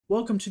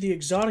Welcome to the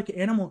Exotic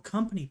Animal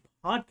Company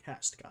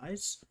podcast,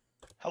 guys.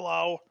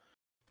 Hello.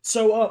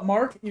 So,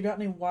 Mark, you got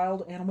any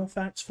wild animal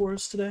facts for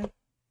us today?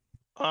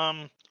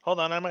 Hold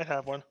on, I might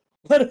have one.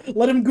 Let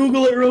him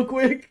Google it real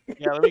quick.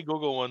 Yeah, let me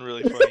Google one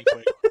really funny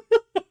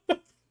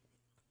quick.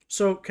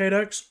 So,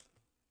 Kaydexx,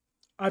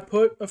 I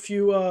put a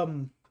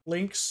few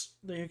links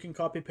that you can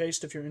copy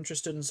paste if you're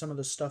interested in some of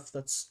the stuff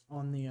that's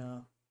on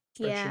the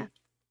spreadsheet.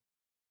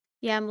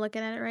 Yeah, I'm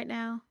looking at it right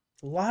now.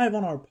 Live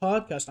on our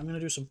podcast. I'm going to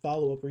do some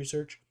follow-up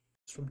research.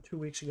 It's from 2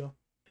 weeks ago.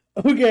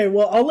 Okay,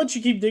 well, I'll let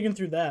you keep digging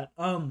through that.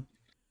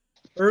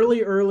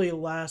 Early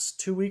last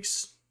 2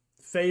 weeks,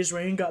 FaZe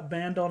Rain got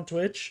banned on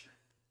Twitch,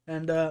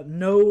 and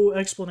no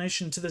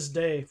explanation to this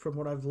day from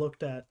what I've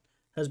looked at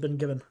has been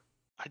given.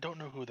 I don't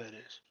know who that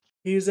is.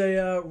 He's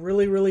a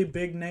really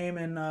big name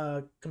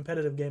in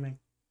competitive gaming.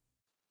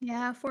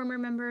 Yeah, former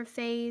member of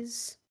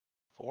FaZe.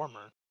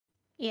 Former?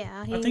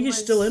 Yeah, I think he's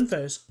still in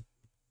FaZe.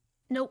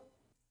 Nope.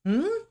 Hmm?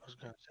 I was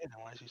going to say,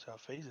 now why does he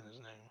have FaZe in his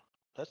name?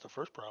 That's the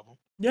first problem.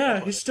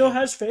 Yeah, he still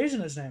has FaZe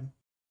in his name.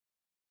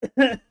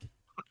 No,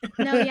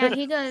 yeah,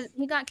 he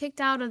got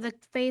kicked out of the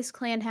FaZe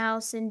clan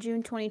house in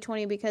June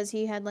 2020 because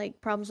he had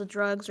like problems with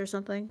drugs or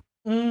something.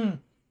 I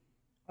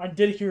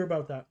did hear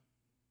about that.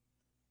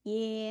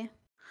 Yeah.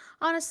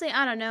 Honestly,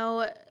 I don't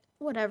know.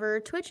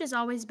 Whatever. Twitch is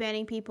always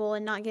banning people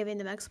and not giving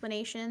them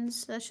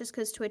explanations. That's just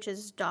because Twitch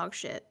is dog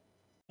shit.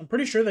 I'm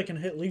pretty sure they can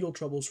hit legal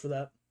troubles for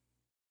that.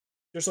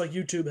 Just like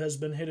YouTube has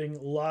been hitting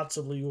lots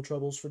of legal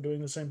troubles for doing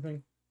the same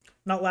thing.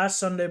 Not last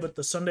Sunday, but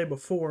the Sunday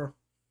before.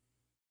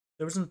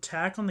 There was an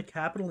attack on the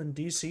Capitol in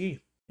D.C.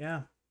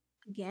 Yeah.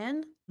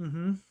 Again?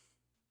 Mm-hmm.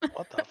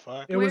 What the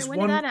fuck? When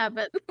did that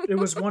happen? It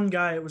was one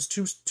guy. It was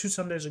two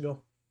Sundays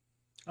ago.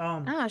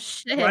 Oh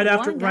shit! Right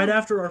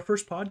after our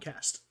first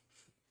podcast.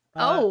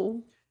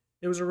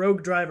 It was a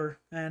rogue driver,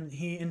 and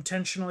he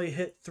intentionally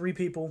hit 3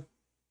 people,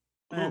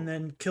 and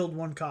then killed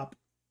 1 cop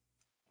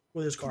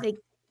with his car.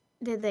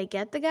 Did they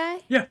get the guy?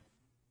 Yeah.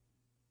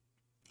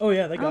 Oh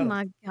yeah, they got him. Oh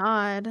my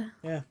god.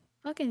 Yeah.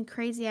 Fucking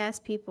crazy ass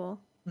people.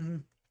 Mm-hmm.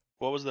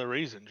 What was the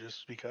reason?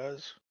 Just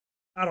because?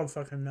 I don't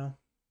fucking know.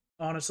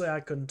 Honestly, I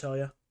couldn't tell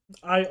you.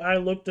 I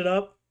looked it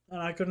up, and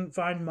I couldn't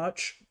find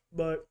much,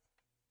 but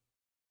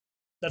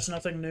that's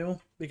nothing new,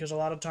 because a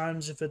lot of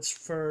times, if it's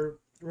for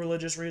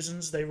religious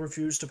reasons, they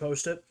refuse to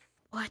post it.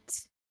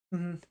 What?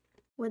 Mm-hmm.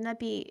 Wouldn't that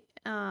be...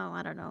 Oh,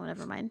 I don't know.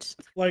 Never mind.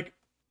 Like,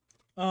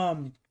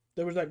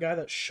 there was that guy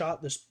that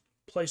shot this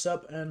place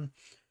up, and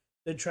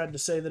they tried to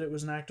say that it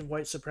was an act of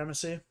white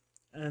supremacy,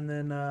 and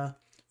then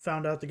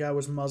found out the guy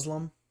was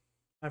Muslim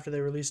after they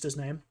released his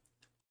name.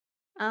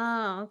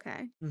 Oh,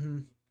 okay. Mm-hmm.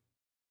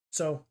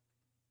 So,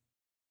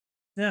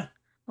 yeah.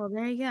 Well,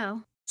 there you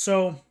go.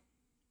 So,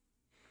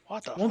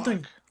 what the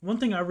fuck? One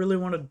thing I really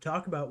wanted to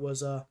talk about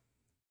was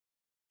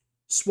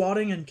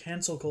swatting and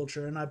cancel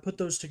culture, and I put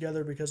those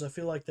together because I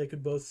feel like they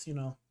could both,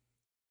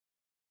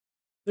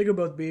 they could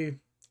both be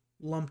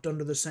lumped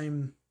under the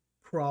same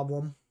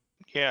problem.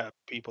 Yeah,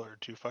 people are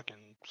too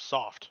fucking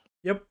soft.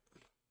 Yep.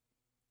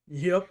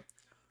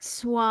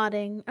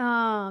 Swatting.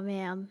 Oh,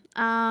 man.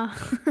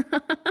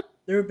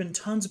 There have been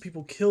tons of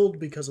people killed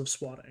because of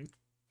swatting.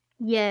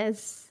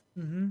 Yes.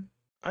 Mm-hmm.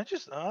 I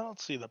don't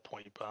see the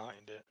point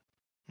behind it.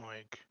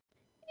 Like...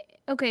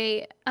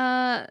 Okay,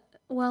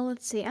 well,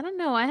 let's see. I don't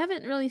know. I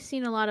haven't really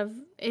seen a lot of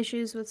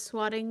issues with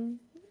swatting.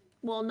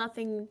 Well,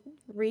 nothing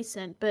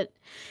recent, but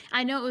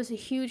I know it was a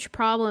huge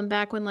problem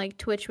back when, like,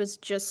 Twitch was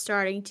just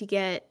starting to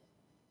get,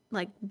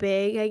 like,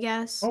 big, I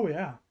guess. Oh,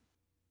 yeah.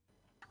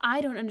 I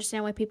don't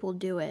understand why people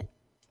do it,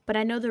 but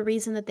I know the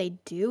reason that they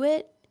do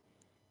it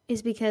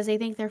is because they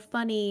think they're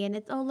funny, and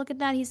it's, oh, look at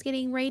that, he's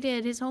getting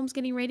raided, his home's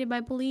getting raided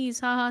by police,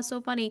 haha, so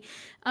funny.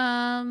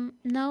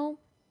 No,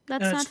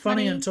 that's not funny. It's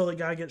funny until the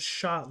guy gets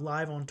shot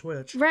live on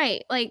Twitch.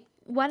 Right, like,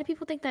 why do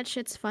people think that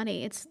shit's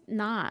funny? It's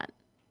not.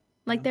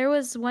 Like, there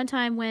was one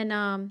time when,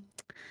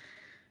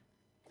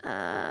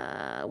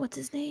 what's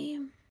his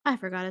name? I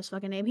forgot his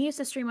fucking name. He used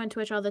to stream on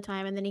Twitch all the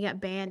time, and then he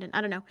got banned, and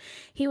I don't know.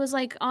 He was,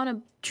 like, on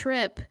a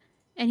trip,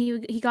 and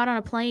he got on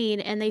a plane,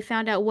 and they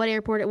found out what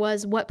airport it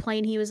was, what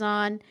plane he was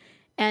on,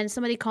 and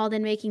somebody called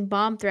in making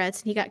bomb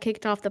threats, and he got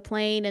kicked off the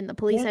plane, and the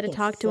police had to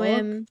talk to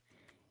him.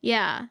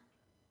 Yeah.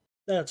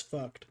 That's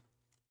fucked.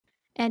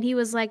 And he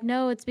was like,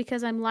 no, it's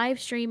because I'm live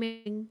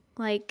streaming.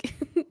 Like,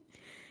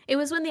 it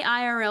was when the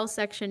IRL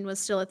section was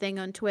still a thing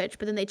on Twitch,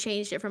 but then they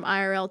changed it from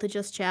IRL to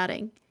just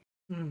chatting.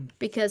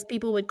 Because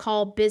people would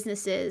call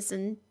businesses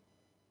and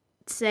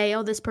say,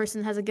 oh, this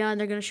person has a gun,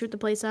 they're going to shoot the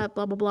place up,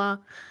 blah, blah, blah.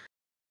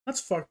 That's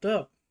fucked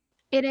up.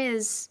 It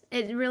is.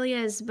 It really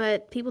is.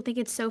 But people think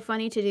it's so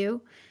funny to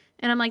do.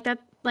 And I'm like,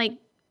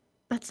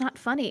 that's not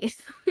funny.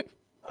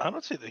 I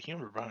don't see the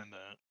humor behind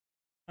that.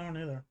 I don't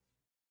either.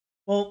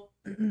 Well,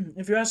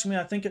 if you're asking me,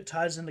 I think it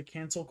ties into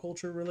cancel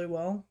culture really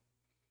well.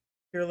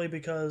 Purely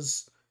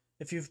because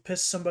if you've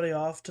pissed somebody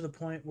off to the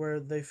point where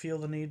they feel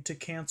the need to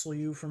cancel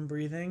you from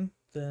breathing,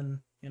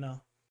 then,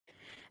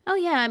 Oh,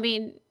 yeah. I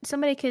mean,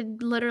 somebody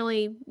could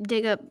literally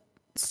dig up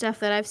stuff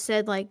that I've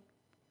said, like,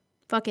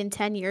 fucking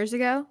 10 years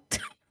ago.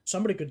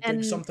 Somebody could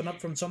dig something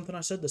up from something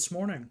I said this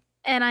morning.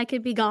 and I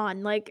could be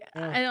gone. Like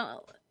Yeah. I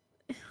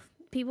don't.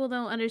 People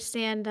don't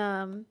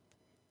understand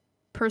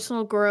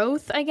personal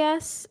growth, I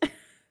guess.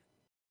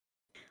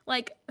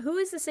 Like, who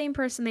is the same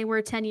person they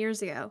were 10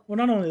 years ago? Well,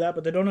 not only that,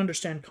 but they don't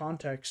understand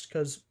context,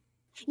 because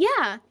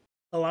Yeah.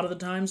 a lot of the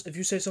times, if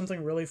you say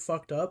something really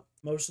fucked up,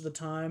 most of the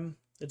time,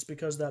 it's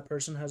because that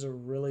person has a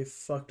really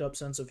fucked up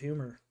sense of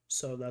humor.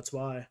 So that's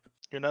why.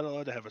 You're not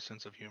allowed to have a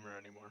sense of humor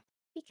anymore.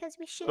 Because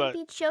we shouldn't But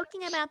be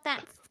joking about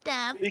that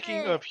stuff.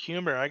 speaking of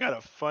humor, I got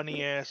a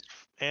funny ass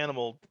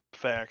animal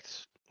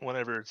fact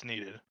whenever it's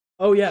needed.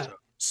 Oh, yeah. So,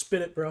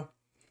 Spit it, bro.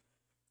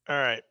 all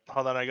right,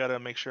 hold on. I gotta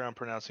make sure I'm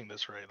pronouncing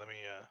this right. Let me.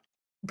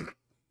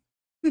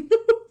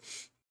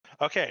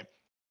 Okay,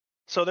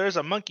 so there's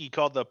a monkey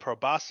called the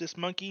proboscis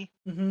monkey,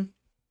 Mm-hmm.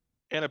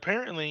 and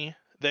apparently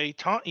they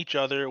taunt each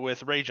other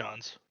with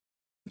rayjons.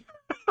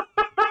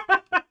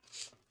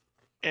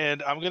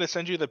 And I'm gonna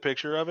send you the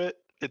picture of it.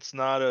 It's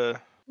not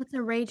What's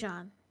a rage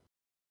on?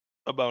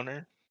 a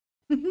boner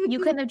You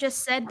couldn't have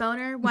just said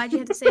boner. Why'd you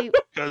have to say?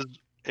 because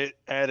it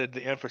added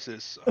the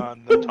emphasis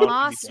on You them taunting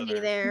lost each me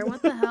other. there.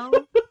 What the hell?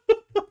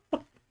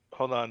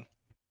 Hold on,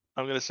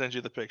 I'm gonna send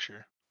you the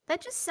picture.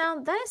 That just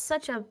sound. That's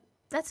such a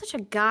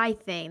guy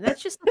thing.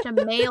 That's just such a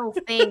male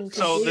thing to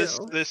So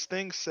do. this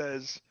thing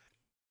says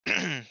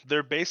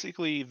they're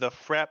basically the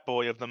frat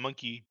boy of the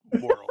monkey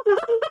world.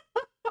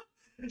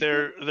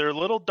 Their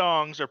little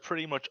dongs are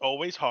pretty much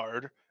always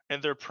hard,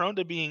 and they're prone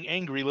to being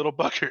angry little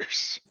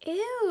buggers.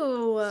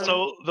 Ew.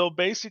 So they'll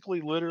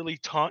basically literally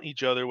taunt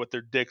each other with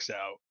their dicks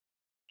out,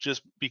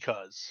 just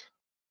because.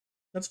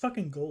 That's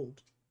fucking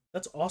gold.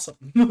 That's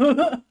awesome.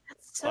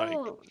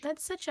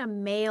 That's such a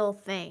male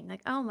thing.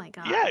 Like, oh my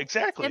god. Yeah,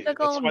 exactly.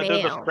 Typical That's why they're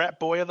the male. frat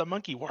boy of the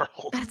monkey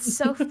world. That's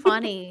so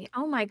funny.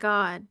 Oh my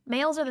god.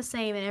 Males are the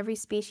same in every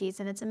species,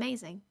 and it's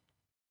amazing.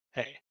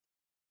 Hey,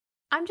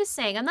 I'm just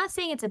saying. I'm not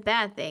saying it's a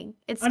bad thing.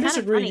 It's I kind of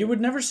disagree. funny. You would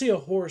never see a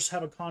horse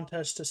have a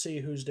contest to see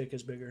whose dick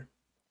is bigger.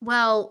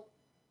 Well,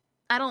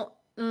 I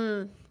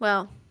don't.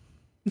 Well,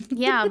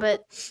 yeah,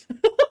 but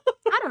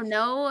I don't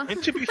know.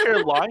 and to be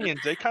fair,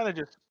 lions they kind of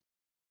just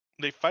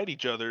they fight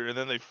each other and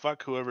then they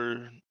fuck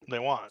whoever they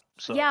want.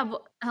 So Yeah.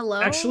 But,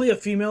 hello. Actually, a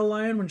female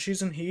lion, when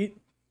she's in heat,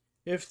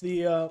 if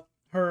the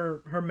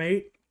her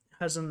mate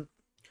hasn't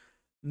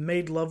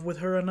made love with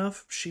her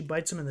enough, she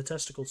bites him in the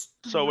testicles.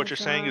 So Oh what my you're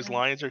saying is God.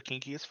 lions are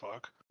kinky as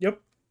fuck.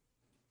 Yep.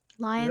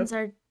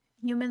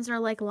 Humans are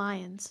like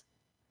lions.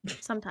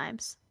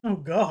 Sometimes. Oh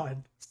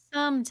God.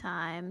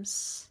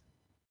 Sometimes.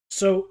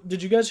 So,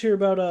 did you guys hear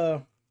about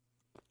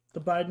the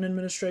Biden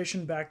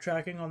administration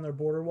backtracking on their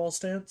border wall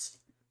stance?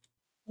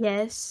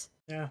 Yes.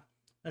 Yeah,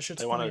 that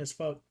shit's They funny wanna- as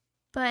fuck.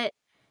 But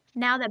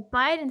now that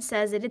Biden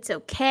says it, it's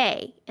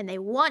okay, and they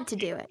want to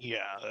do it.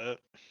 Yeah.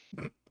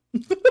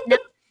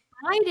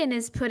 Biden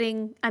is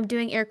putting, I'm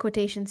doing air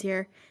quotations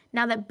here.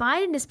 Now that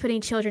Biden is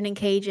putting children in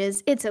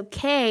cages, it's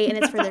okay and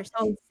it's for their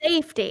own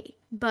safety.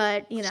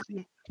 But, you know,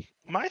 See,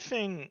 my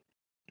thing,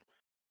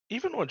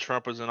 even when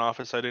Trump was in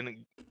office, I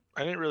didn't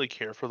really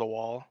care for the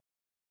wall.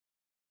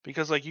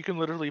 Because like you can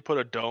literally put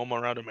a dome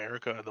around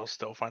America and they'll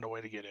still find a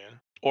way to get in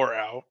or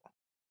out.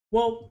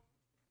 Well,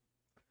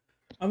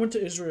 I went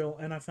to Israel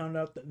and I found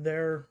out that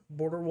their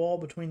border wall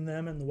between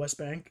them and the West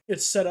Bank,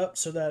 it's set up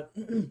so that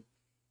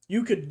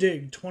you could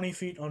dig 20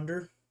 feet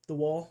under the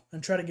wall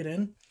and try to get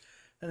in,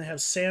 and they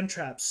have sand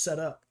traps set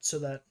up so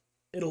that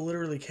it'll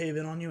literally cave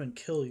in on you and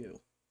kill you.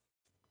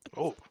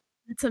 Oh.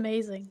 it's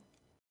amazing.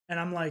 And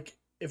I'm like,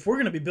 if we're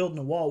gonna be building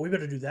a wall, we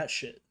better do that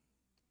shit.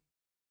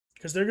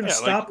 Because they're gonna Yeah,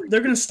 stop.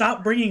 They're gonna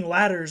stop bringing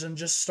ladders and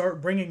just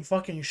start bringing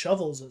fucking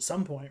shovels at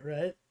some point,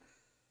 right?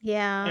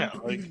 Yeah. Yeah,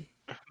 like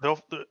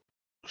the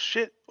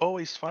shit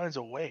always finds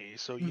a way.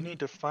 So you need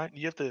to find.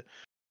 You have to.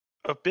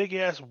 A big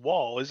ass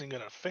wall isn't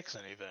gonna fix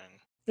anything.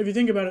 If you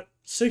think about it,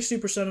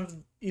 60% of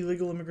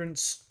illegal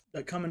immigrants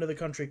that come into the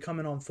country come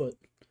in on foot.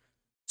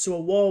 So a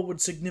wall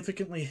would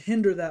significantly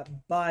hinder that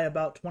by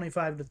about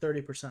 25 to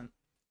 30%.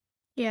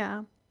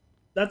 Yeah.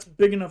 That's a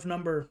big enough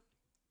number,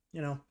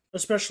 you know,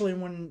 especially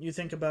when you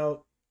think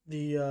about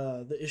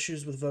the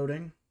issues with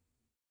voting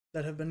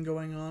that have been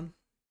going on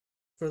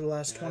for the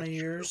last 20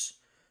 years,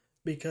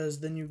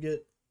 because then you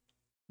get,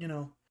 you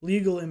know,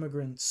 legal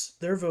immigrants,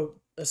 their vote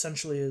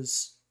essentially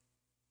is,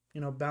 you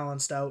know,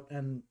 balanced out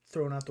and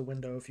thrown out the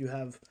window if you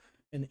have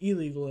an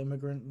illegal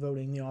immigrant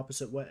voting the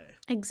opposite way.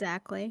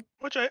 Exactly.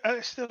 Which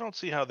I still don't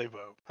see how they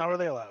vote. How are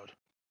they allowed?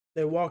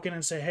 They walk in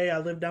and say, "Hey, I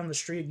live down the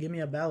street, give me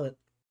a ballot."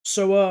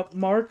 So,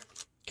 Mark,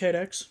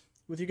 Kaydexx,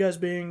 with you guys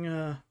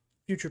being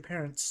future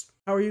parents,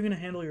 how are you going to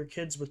handle your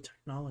kids with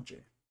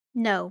technology?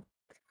 No.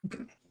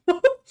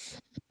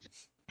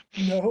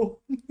 No.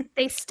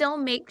 They still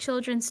make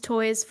children's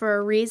toys for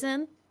a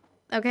reason.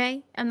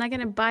 Okay? I'm not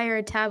gonna buy her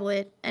a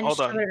tablet and Hold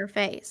shove on. it in her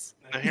face.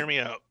 Now hear me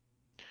out.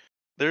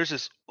 There's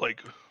this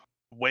like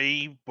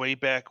way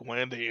back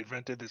when they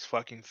invented this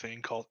fucking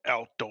thing called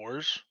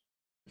outdoors.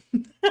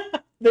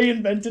 They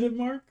invented it,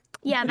 Mark?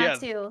 Yeah, Yeah. that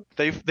too.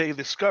 They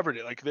discovered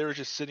it. Like they were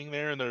just sitting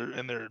there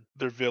in their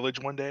village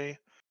one day,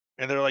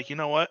 and they're like, you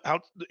know what?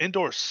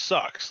 Indoors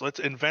sucks. Let's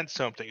invent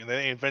something. And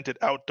they invented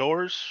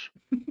outdoors,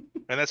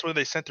 and And that's when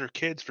they sent their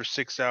kids for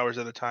 6 hours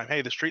at a time.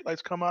 Hey, the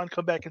streetlights come on,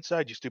 come back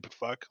inside, you stupid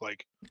fuck.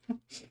 Like,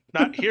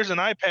 not here's an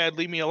iPad,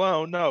 leave me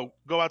alone. No,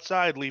 go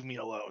outside, leave me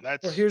alone.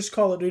 That's Or here's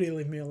Call of Duty,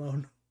 leave me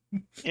alone.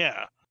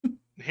 yeah.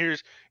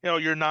 Here's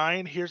you're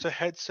 9. Here's a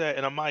headset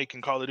and a mic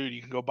and Call of Duty.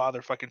 You can go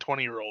bother fucking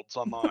 20-year-olds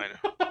online.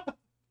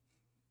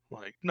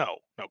 Like, no,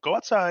 go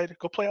outside,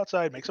 go play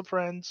outside, make some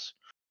friends,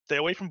 stay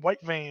away from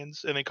white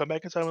vans, and then come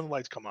back inside when the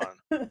lights come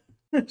on.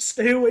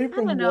 Stay away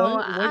from don't know,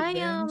 white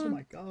vans. Oh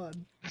my god.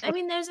 I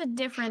mean, there's a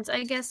difference,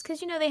 I guess, because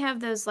they have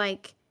those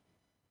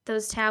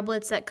those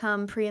tablets that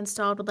come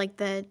pre-installed with like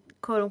the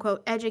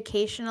quote-unquote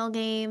educational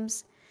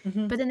games.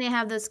 Mhm. But then they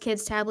have those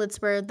kids'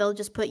 tablets where they'll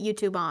just put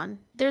YouTube on.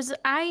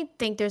 I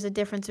think there's a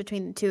difference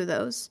between the two of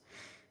those.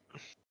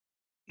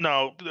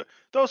 No,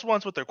 those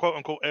ones with their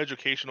quote-unquote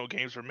educational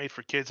games were made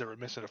for kids that were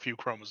missing a few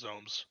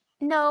chromosomes.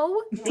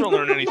 No. You don't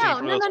learn anything No,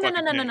 from no, those no, no,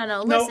 fucking no, no, games. no,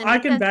 no. No, Listen, I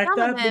can because back some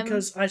of that them-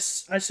 because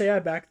I say I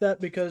back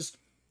that because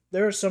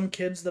there are some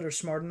kids that are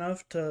smart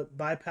enough to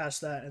bypass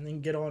that and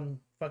then get on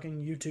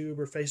fucking YouTube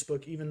or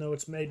Facebook, even though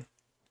it's made.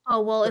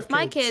 Oh well, for if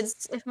my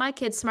kids.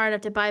 kid's smart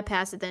enough to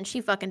bypass it, then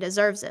she fucking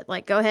deserves it.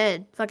 Like, go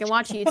ahead, fucking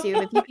watch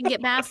YouTube. If you can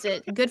get past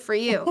it, good for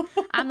you.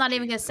 I'm not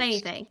even gonna say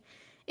Jesus. anything.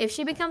 If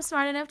she becomes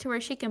smart enough to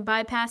where she can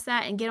bypass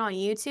that and get on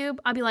YouTube,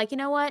 I'll be like, you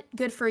know what?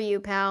 Good for you,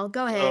 pal.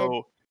 Go ahead.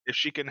 So if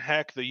she can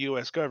hack the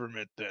U.S.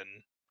 government, then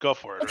go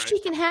for it, If right? she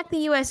can hack the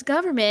U.S.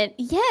 government,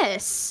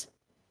 yes.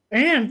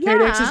 And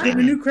Kaydexx is Yeah. getting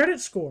a new credit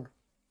score.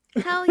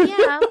 Hell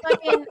yeah,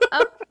 fucking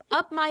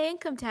up my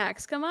income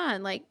tax. Come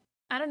on, like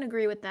I don't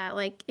agree with that.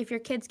 Like if your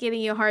kid's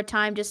giving you a hard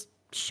time, just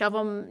shove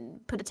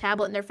them, put a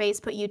tablet in their face,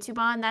 put YouTube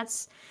on.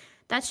 That's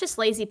just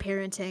lazy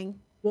parenting.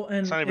 Well, and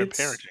It's not even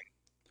parenting.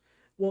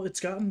 Well, it's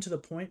gotten to the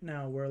point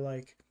now where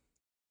like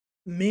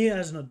me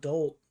as an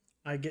adult,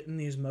 I get in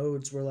these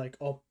modes where like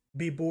I'll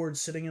be bored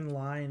sitting in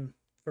line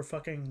for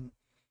fucking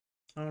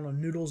I don't know,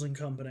 Noodles and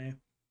Company.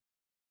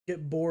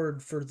 Get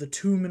bored for the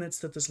 2 minutes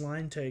that this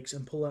line takes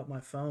and pull out my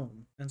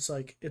phone. And it's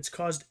like it's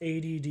caused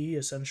ADD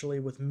essentially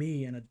with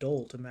me, an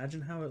adult.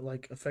 Imagine how it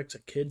like affects a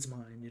kid's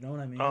mind, you know what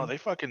I mean? Oh,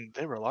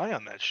 they rely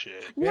on that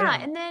shit. Yeah,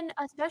 Yeah. and then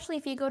especially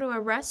if you go to a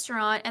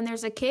restaurant and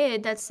there's a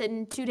kid that's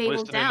sitting 2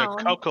 tables Listening to down,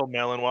 Coco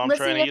Melon while I'm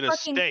trying listening to to eat a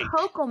fucking steak.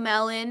 Coco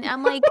Melon.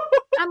 I'm like,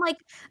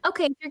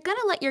 okay, if you're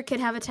gonna let your kid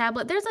have a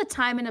tablet, there's a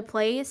time and a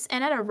place,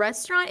 and at a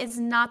restaurant, it's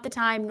not the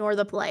time nor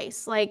the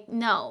place. Like,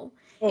 no.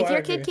 Oh, If I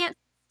your kid agree. can't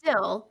sit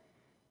still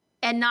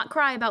and not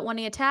cry about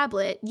wanting a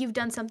tablet, you've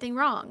done something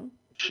wrong.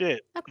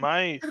 Shit,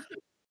 Okay.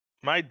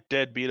 my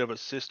deadbeat of a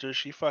sister,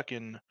 she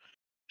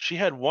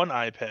had one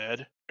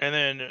iPad, and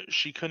then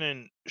she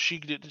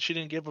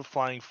didn't give a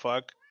flying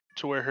fuck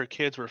to where her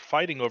kids were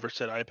fighting over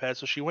said iPad,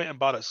 so she went and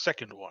bought a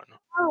second one.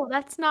 Oh,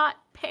 that's not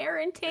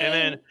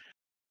parenting.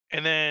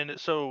 And then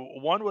so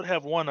one would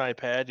have one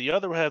iPad, the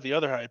other would have the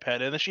other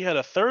iPad, and then she had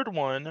a third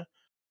one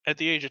at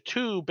the age of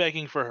 2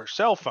 begging for her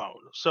cell phone.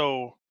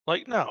 So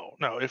like no.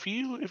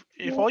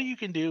 If all you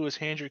can do is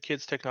hand your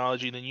kids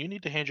technology, then you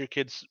need to hand your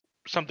kids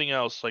something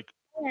else like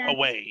Yes.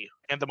 away.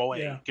 Hand them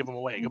away. Yeah. Give them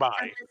away. At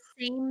Goodbye.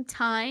 the same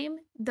time,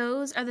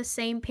 those are the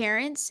same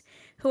parents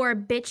who are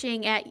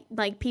bitching at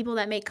like people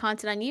that make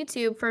content on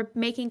YouTube for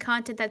making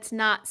content that's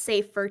not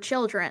safe for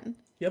children.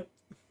 Yep.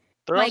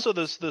 They're Like- also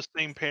the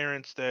same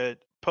parents that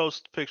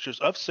post pictures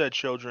of said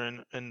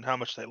children and how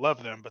much they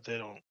love them, but they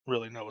don't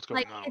really know what's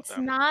going Like on with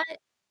them.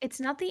 it's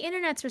not the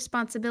internet's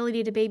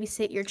responsibility to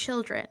babysit your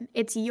children.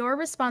 It's your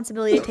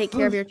responsibility to take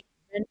care of your children.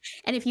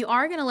 And if you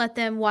are going to let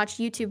them watch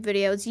YouTube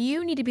videos,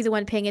 you need to be the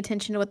one paying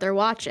attention to what they're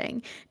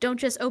watching. Don't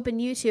just open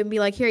YouTube and be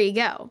like, "Here you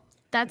go."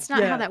 That's not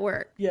Yeah. how that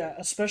works. Yeah,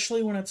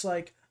 especially when it's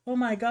like, oh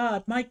my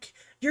god,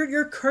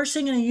 you're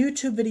cursing in a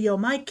YouTube video.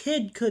 My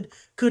kid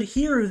could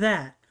hear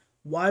that.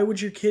 Why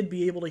would your kid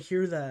be able to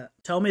hear that?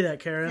 Tell me that,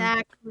 Karen.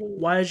 Exactly.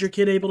 Why is your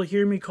kid able to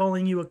hear me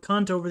calling you a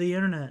cunt over the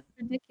internet?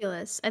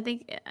 Ridiculous. I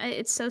think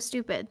it's so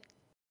stupid.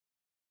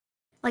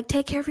 Like,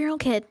 take care of your own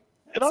kid.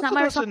 It It's also not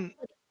my doesn't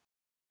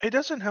it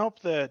doesn't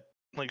help that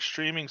like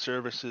streaming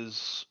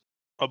services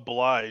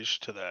oblige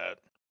to that.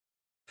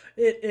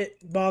 It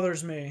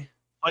bothers me.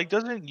 Like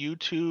doesn't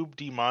YouTube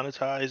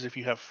demonetize if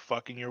you have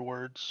fuck in your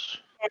words?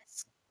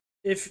 Yes.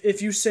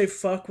 If you say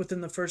fuck within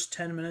the first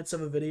 10 minutes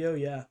of a video,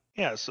 yeah.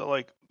 Yeah, so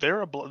like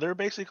they're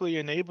basically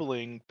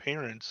enabling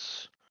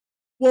parents.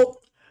 Well,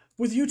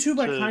 with YouTube,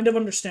 I To- kind of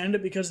understand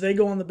it because they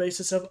go on the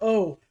basis of,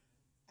 oh,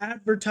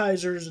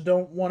 advertisers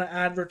don't want to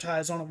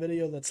advertise on a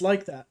video that's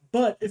like that.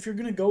 But if you're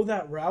going to go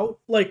that route,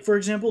 like, for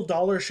example,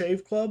 Dollar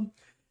Shave Club,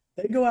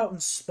 they go out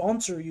and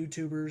sponsor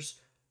YouTubers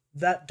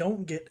that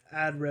don't get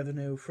ad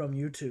revenue from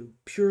YouTube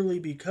purely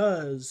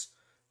because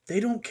they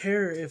don't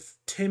care if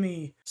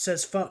Timmy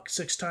says fuck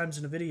 6 times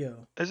in a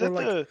video. Is Or, that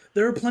like,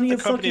 there are plenty the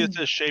of company fucking... that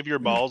says shave your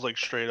balls, like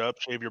straight up,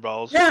 shave your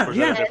balls? Yeah, Or is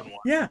that yeah. a different one?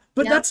 Yeah,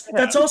 but Yeah.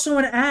 that's also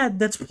an ad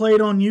that's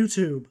played on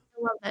YouTube.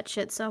 I love that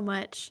shit so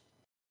much.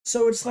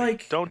 So it's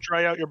like Don't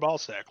dry out your ball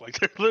sack. Like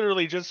they're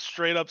literally just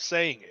straight up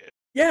saying it.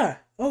 yeah.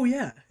 Oh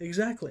yeah,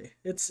 exactly.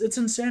 It's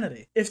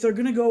insanity. If they're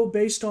gonna go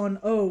based on,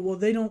 oh well,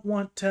 they don't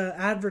want to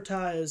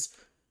advertise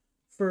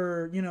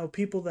for,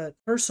 people that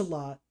curse a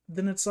lot,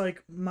 then it's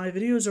like, my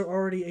videos are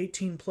already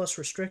 18 plus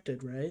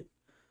restricted, right?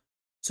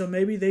 So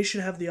maybe they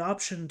should have the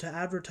option to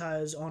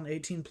advertise on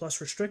 18 plus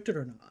restricted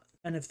or not.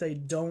 And if they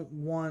don't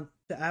want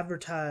to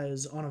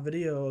advertise on a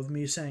video of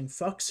me saying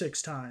fuck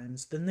 6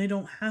 times, then they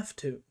don't have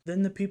to.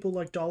 Then the people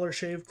like Dollar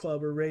Shave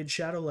Club or Raid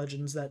Shadow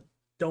Legends that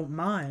don't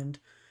mind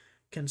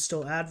can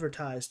still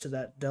advertise to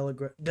that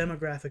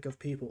demographic of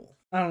people.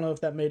 I don't know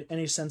if that made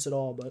any sense at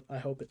all, but I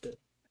hope it did.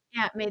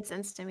 Yeah, it made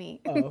sense to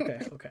me. Oh,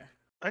 okay, okay.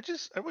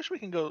 I wish we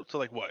can go to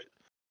like what,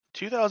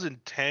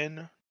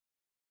 2010,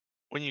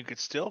 when you could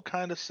still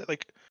kind of say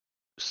like,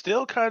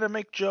 still kind of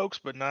make jokes,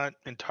 but not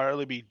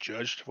entirely be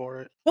judged for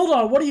it. Hold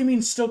on, what do you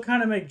mean still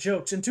kind of make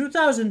jokes? In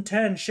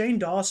 2010, Shane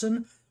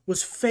Dawson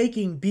was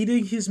faking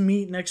beating his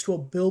meat next to a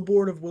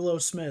billboard of Willow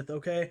Smith,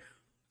 okay?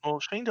 Well,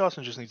 Shane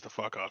Dawson just needs to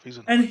fuck off. He's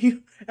and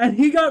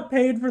he got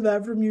paid for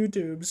that from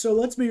YouTube. So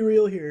let's be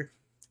real here.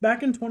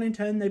 Back in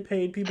 2010, they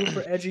paid people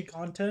for edgy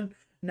content.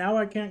 Now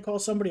I can't call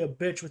somebody a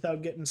bitch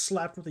without getting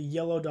slapped with a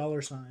yellow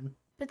 $sign.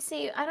 But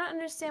see, I don't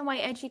understand why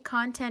edgy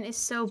content is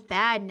so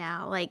bad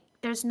now. Like,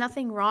 there's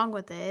nothing wrong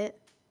with it.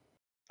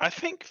 I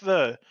think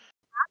I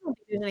don't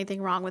think there's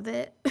anything wrong with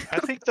it. I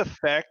think the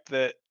fact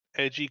that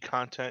edgy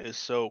content is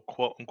so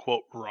quote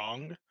unquote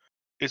wrong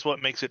is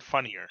what makes it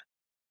funnier.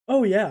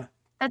 Oh yeah.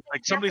 That's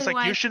Like somebody's exactly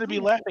like, why you it's shouldn't be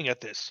funny. laughing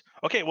at this.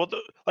 Okay, well,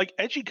 like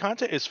edgy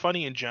content is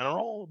funny in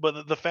general,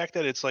 but the fact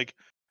that it's like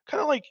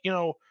kind of like, you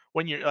know,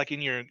 when you're like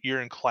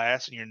you're in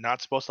class and you're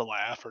not supposed to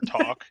laugh or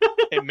talk,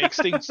 it makes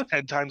things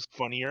 10 times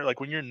funnier. Like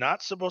when you're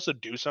not supposed to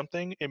do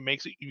something, it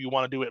makes it you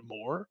want to do it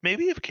more.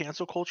 Maybe if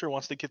cancel culture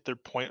wants to get their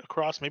point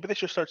across, maybe they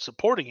should start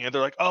supporting it.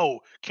 They're like,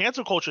 oh,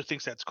 cancel culture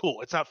thinks that's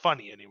cool. It's not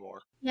funny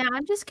anymore. Yeah,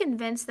 I'm just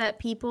convinced that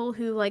people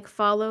who like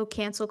follow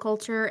cancel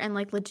culture and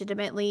like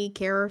legitimately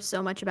care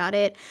so much about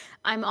it,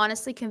 I'm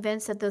honestly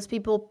convinced that those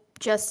people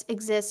just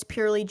exist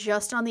purely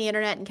just on the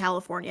internet in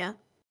California.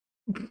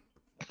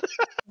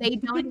 They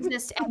don't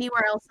exist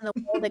anywhere else in the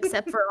world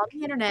except for on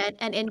the internet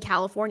and in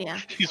California.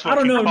 He's I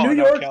don't know, calling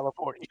New out York-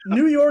 California.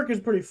 New York is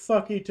pretty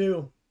fucky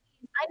too.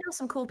 I know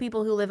some cool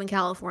people who live in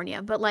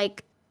California, but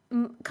like,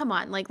 come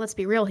on, like let's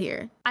be real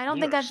here. I don't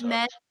New think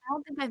York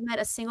I've met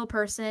a single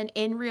person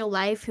in real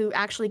life who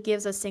actually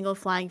gives a single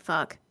flying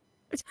fuck.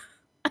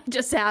 I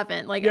just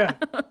haven't. Like, Yeah.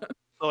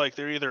 So like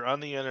they're either on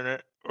the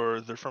internet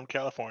or they're from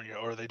California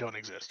or they don't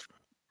exist.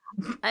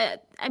 I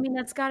mean,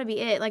 that's got to be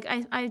it. Like,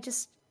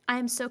 I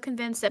am so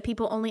convinced that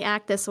people only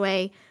act this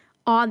way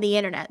on the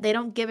internet. They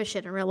don't give a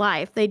shit in real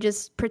life. They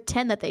just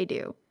pretend that they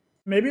do.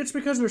 Maybe it's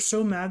because they're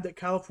so mad that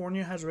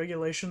California has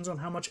regulations on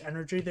how much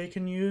energy they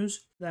can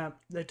use that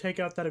they take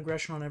out that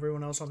aggression on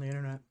everyone else on the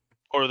internet.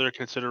 Or they're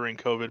considering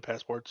COVID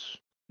passports.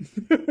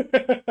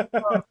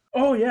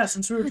 Oh yeah,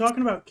 since we were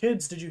talking about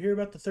kids, did you hear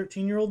about the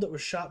 13-year-old that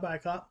was shot by a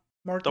cop?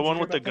 Mark, The did you one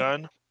hear with the about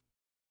that? gun.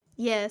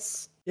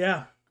 Yes.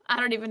 Yeah. I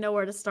don't even know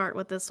where to start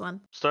with this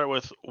one. Start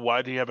with,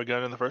 why do you have a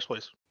gun in the first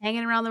place?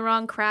 Hanging around the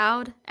wrong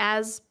crowd,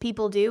 as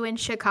people do in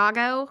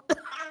Chicago.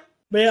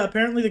 But yeah,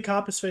 apparently the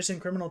cop is facing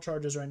criminal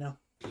charges right now.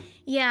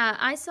 Yeah,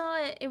 I saw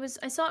it.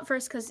 I saw it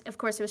first because, of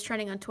course, it was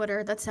trending on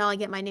Twitter. That's how I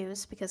get my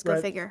news. Because go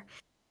Right. figure.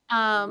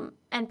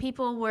 And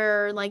people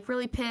were like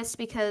really pissed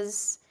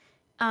because,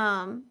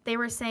 they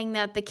were saying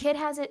that the kid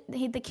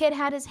the kid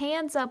had his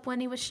hands up when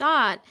he was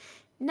shot.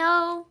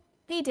 No,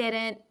 he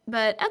didn't.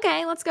 But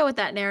okay, let's go with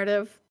that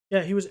narrative.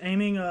 Yeah, he was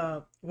aiming.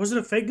 Was it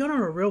a fake gun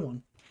or a real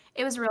one?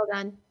 It was a real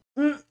gun.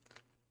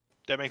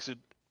 That makes it.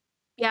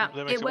 Yeah,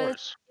 That makes it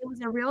worse. It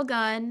was a real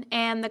gun,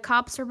 and the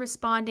cops are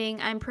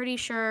responding. I'm pretty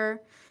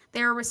sure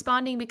they were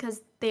responding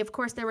because they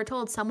were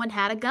told someone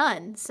had a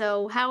gun.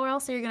 So how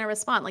else are you going to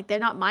respond? Like, they're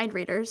not mind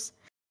readers.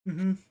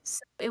 Mm-hmm.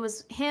 So it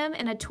was him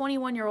and a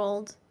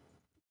 21-year-old,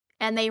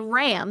 and they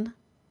ran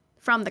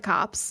from the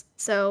cops.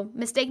 So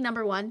mistake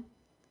number 1,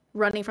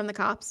 running from the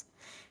cops.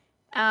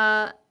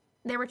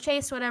 They were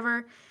chased,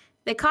 whatever.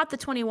 They caught the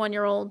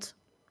 21-year-old.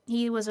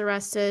 He was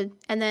arrested.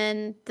 And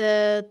then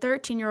the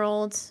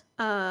 13-year-old,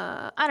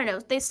 I don't know,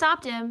 they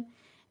stopped him,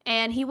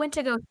 and he went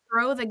to go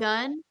throw the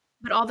gun,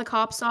 but all the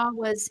cop saw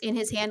was in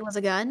his hand was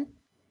a gun.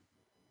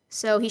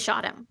 So he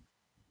shot him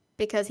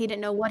because he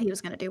didn't know what he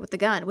was going to do with the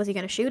gun. Was he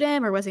going to shoot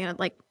him, or was he going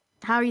to, like,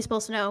 how are you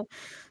supposed to know?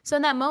 So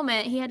in that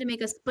moment, he had to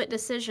make a split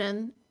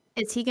decision.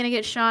 Is he going to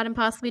get shot and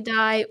possibly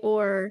die,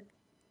 or,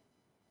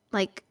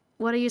 like,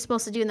 what are you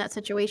supposed to do in that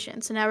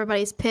situation? So now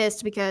everybody's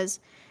pissed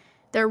because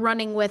they're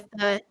running with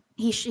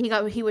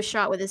he was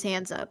shot with his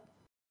hands up.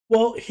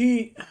 Well,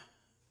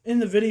 in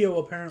the video,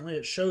 apparently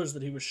it shows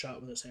that he was shot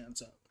with his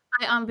hands up.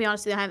 I'm gonna be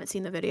honest with you, I haven't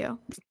seen the video.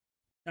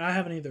 I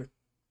haven't either.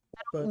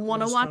 I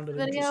want to watch the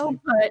video,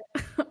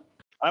 but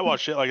I watch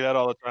shit like that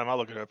all the time. I'll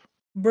look it up.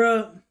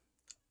 Bruh,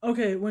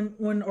 okay,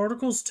 when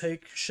articles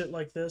take shit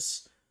like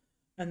this,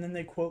 and then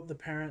they quote the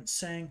parents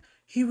saying,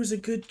 he was a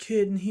good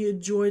kid and he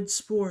enjoyed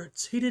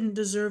sports, he didn't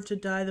deserve to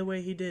die the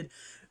way he did.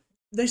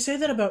 They say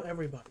that about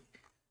everybody.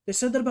 They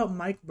said that about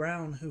Mike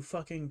Brown, who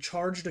fucking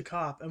charged a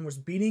cop and was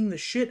beating the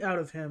shit out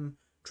of him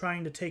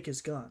trying to take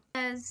his gun.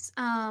 as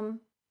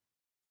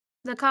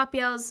the cop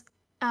yells,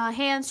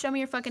 hands, show me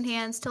your fucking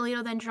hands.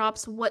 Toledo then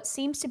drops what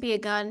seems to be a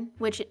gun,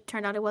 which it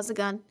turned out it was a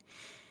gun.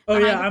 Oh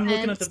behind yeah, the I'm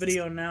looking at the fence.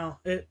 video now.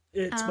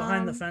 It's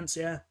behind the Um, fence,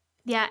 yeah.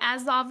 Yeah,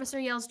 as the officer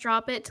yells,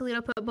 drop it,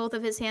 Toledo put both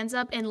of his hands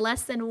up. In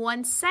less than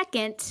 1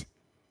 second,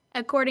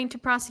 according to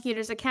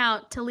prosecutor's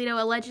account, Toledo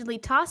allegedly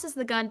tosses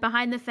the gun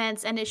behind the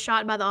fence and is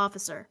shot by the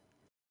officer.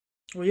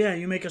 Well, yeah,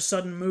 you make a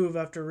sudden move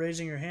after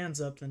raising your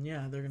hands up, then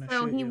yeah, they're gonna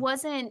So shoot he you.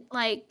 wasn't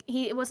like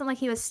it wasn't like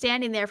he was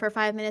standing there for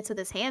 5 minutes with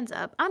his hands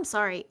up. I'm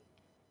sorry.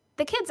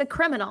 The kid's a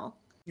criminal.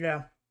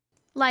 Yeah.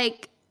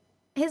 Like,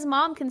 his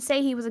mom can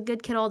say he was a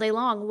good kid all day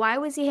long. Why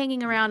was he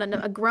hanging around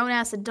a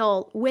grown-ass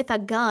adult with a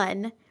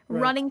gun,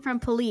 Right. running from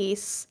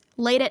police,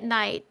 late at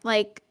night?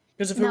 Like,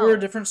 Because if it no. were a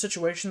different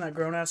situation, that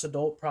grown-ass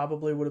adult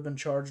probably would have been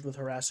charged with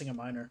harassing a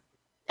minor.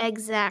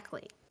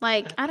 Exactly.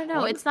 Like, I don't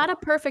know. It's not a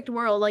perfect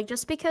world. Like,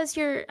 just because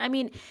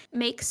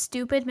make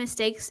stupid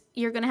mistakes,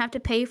 you're going to have to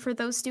pay for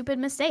those stupid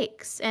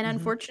mistakes. And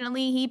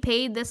unfortunately, he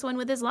paid this one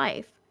with his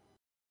life.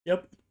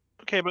 Yep.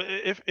 Okay, but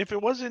if it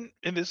wasn't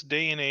in this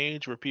day and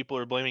age where people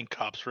are blaming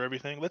cops for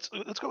everything, let's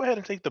go ahead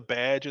and take the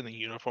badge and the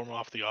uniform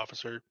off the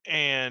officer.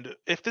 And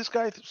if this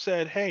guy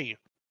said, "Hey,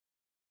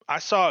 I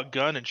saw a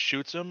gun," and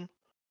shoots him,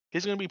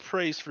 he's going to be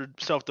praised for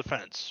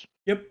self-defense.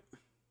 Yep.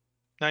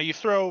 Now you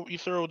throw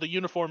the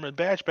uniform and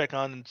badge back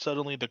on, and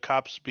suddenly the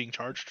cops being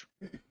charged.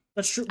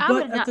 That's true. I But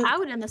would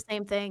have done the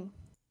same thing.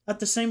 at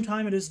the same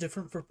time, it is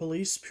different for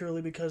police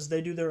purely because they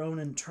do their own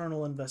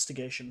internal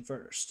investigation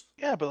first.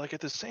 Yeah, but like at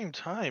the same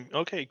time,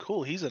 okay,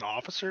 cool, he's an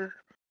officer,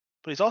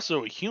 but he's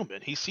also a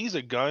human. He sees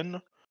a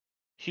gun.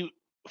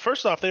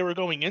 First off, they were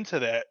going into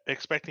that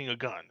expecting a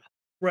gun.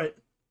 Right.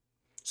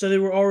 So they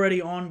were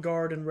already on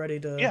guard and ready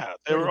to. Yeah,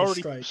 they ready were to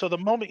already. strike. So the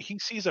moment he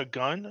sees a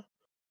gun,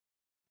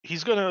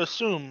 he's gonna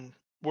assume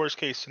worst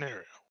case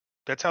scenario.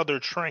 That's how they're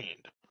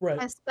trained.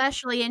 Right.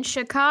 Especially in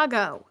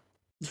Chicago.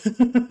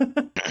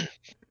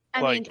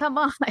 I mean, Like- come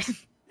on.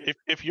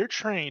 If you're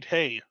trained,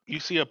 hey, you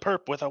see a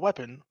perp with a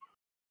weapon,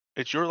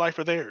 it's your life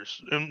or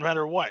theirs, no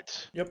matter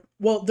what. Yep.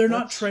 Well, they're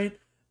not That's- trained.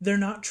 They're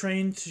not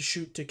trained to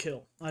shoot to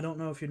kill. I don't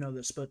know if you know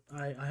this, but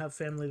I have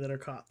family that are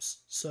cops.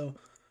 So,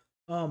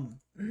 they're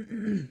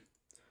not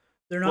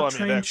Well, I mean,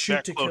 trained that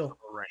shoot to close kill. to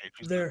the range,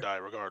 he's They're- gonna die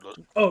regardless.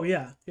 Oh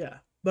yeah, yeah.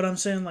 But I'm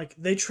saying like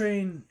they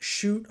train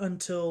shoot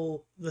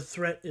until the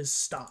threat is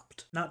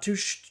stopped. Not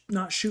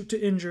not shoot to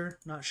injure,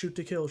 not shoot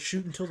to kill.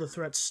 Shoot until the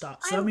threat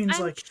stops. So that means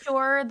I'm like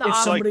sure the if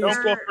It's like somebody-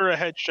 don't go officer. for a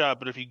headshot,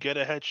 but if you get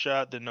a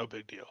headshot, then no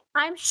big deal.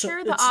 I'm So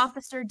sure the it's-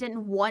 officer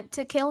didn't want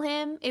to kill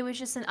him. It was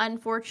just an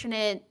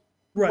unfortunate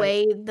right.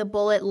 way the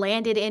bullet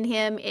landed in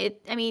him.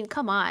 I mean,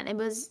 come on. It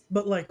was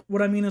But like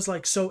what I mean is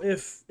like so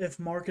if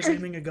Mark is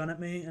aiming a gun at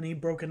me and he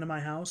broke into my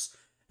house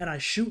and I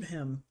shoot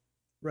him,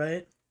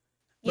 right?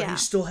 But yeah. he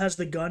still has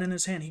the gun in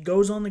his hand. He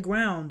goes on the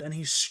ground and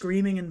he's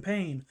screaming in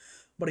pain,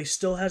 but he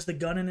still has the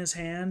gun in his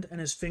hand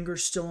and his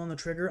finger's still on the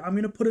trigger. I'm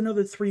going to put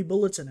another 3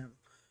 bullets in him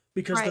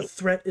because the Right.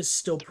 threat is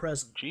still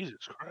present.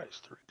 Jesus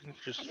Christ, you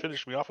just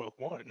finished me off with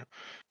one.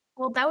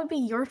 Well, that would be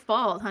your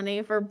fault,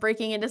 honey, for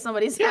breaking into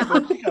somebody's Yeah, house.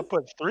 but I think I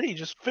put 3.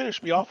 Just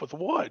finish me off with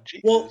one.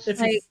 Jesus. Well, if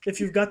Like-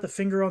 you've got the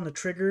finger on the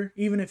trigger,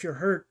 even if you're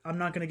hurt, I'm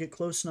not going to get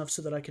close enough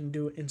so that I can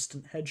do an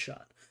instant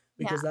headshot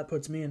because that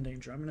puts me in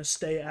danger. I'm going to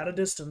stay at a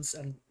distance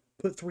and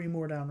put 3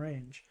 more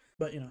downrange.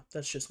 But,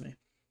 that's just me.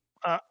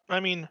 I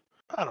mean,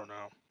 I don't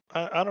know.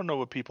 I don't know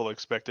what people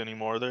expect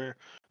anymore. They're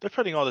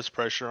putting all this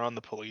pressure on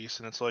the police,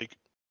 and it's like,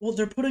 Well,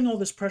 they're putting all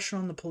this pressure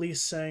on the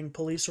police saying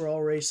police are all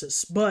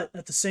racist, but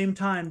at the same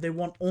time, they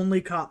want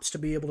only cops to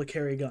be able to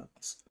carry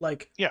guns.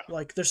 Like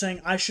they're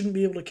saying I shouldn't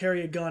be able to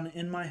carry a gun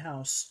in my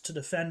house to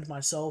defend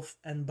myself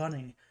and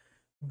Bunny.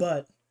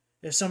 But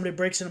if somebody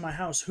breaks into my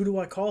house, who do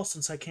I call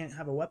since I can't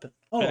have a weapon?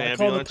 Oh, an I call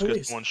the ambulance gets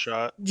police. one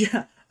shot.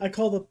 Yeah, I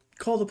call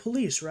the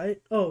police,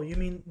 right? Oh, you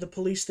mean the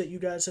police that you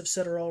guys have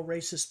said are all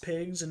racist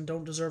pigs and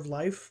don't deserve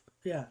life?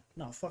 Yeah,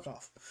 no, fuck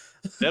off.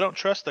 They don't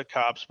trust the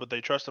cops, but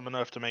they trust them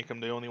enough to make them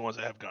the only ones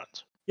that have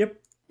guns. Yep.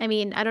 I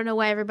mean, I don't know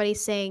why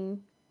everybody's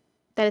saying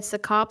that it's the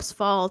cop's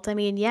fault. I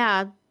mean,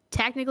 yeah,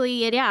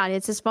 technically,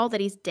 it's his fault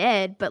that he's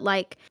dead, but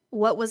like,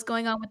 what was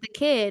going on with the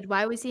kid?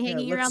 Why was he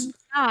hanging around the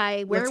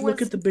sky? Let's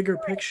look at the bigger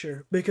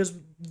picture because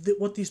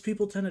what these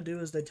people tend to do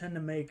is they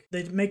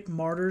make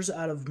martyrs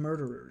out of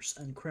murderers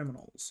and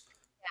criminals.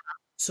 Yeah.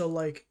 So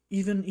like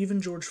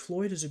even George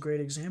Floyd is a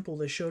great example.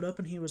 They showed up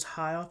and he was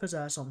high off his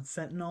ass on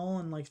fentanyl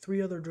and like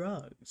 3 other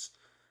drugs.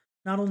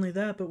 Not only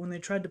that, but when they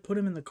tried to put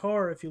him in the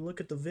car, if you look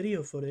at the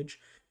video footage,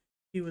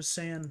 he was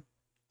saying,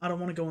 I don't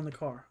want to go in the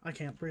car. I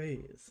can't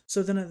breathe.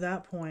 So then at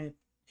that point,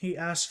 he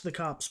asked the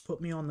cops, put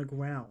me on the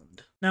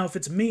ground. Now, if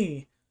it's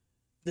me,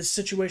 this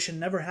situation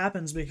never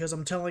happens because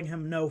I'm telling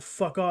him, no,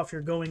 fuck off,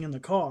 you're going in the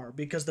car.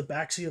 Because the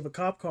backseat of a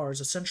cop car is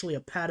essentially a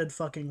padded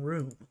fucking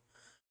room.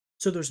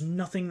 So there's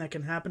nothing that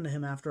can happen to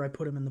him after I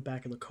put him in the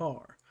back of the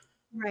car.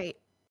 Right.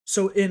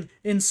 So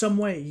in some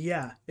way,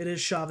 yeah, it is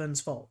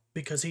Chauvin's fault.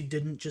 Because he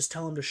didn't just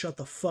tell him to shut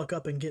the fuck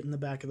up and get in the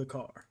back of the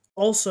car.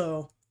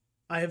 Also,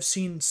 I have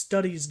seen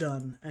studies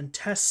done and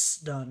tests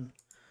done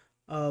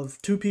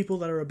of two people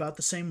that are about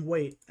the same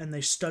weight, and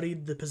they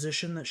studied the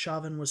position that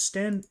Chauvin was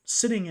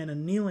sitting in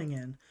and kneeling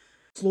in,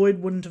 Floyd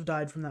wouldn't have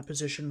died from that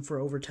position for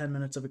over 10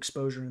 minutes of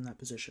exposure in that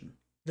position.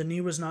 The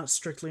knee was not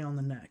strictly on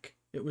the neck.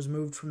 It was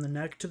moved from the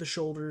neck to the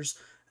shoulders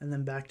and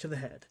then back to the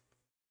head.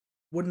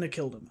 Wouldn't have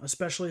killed him,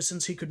 especially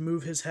since he could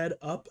move his head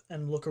up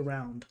and look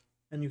around,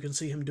 and you can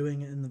see him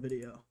doing it in the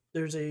video.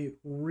 There's a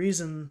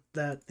reason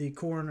that the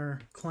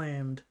coroner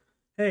claimed,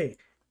 hey,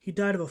 he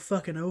died of a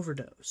fucking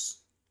overdose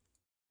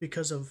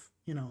because of,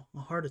 a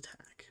heart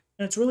attack.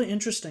 And it's really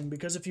interesting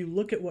because if you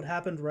look at what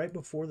happened right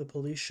before the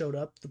police showed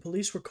up, the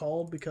police were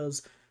called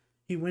because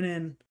he went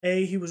in,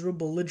 he was real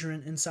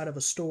belligerent inside of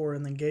a store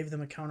and then gave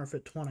them a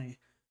counterfeit 20.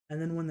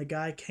 And then when the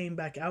guy came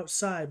back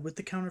outside with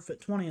the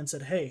counterfeit 20 and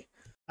said, hey,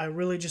 I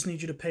really just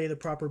need you to pay the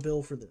proper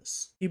bill for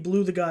this, he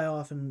blew the guy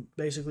off and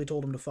basically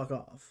told him to fuck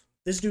off.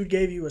 This dude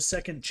gave you a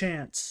second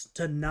chance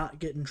to not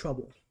get in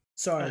trouble.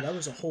 Sorry, that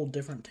was a whole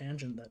different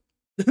tangent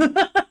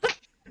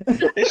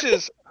It's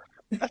just,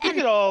 I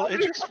think all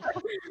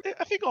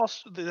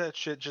that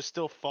shit just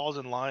still falls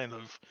in line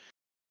of,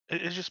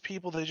 it's just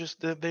people,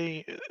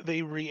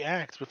 they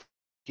react with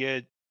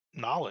get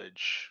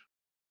knowledge.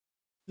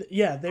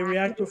 Yeah, they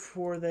react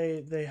before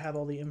they have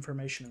all the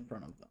information in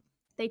front of them.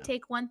 They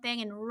take one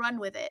thing and run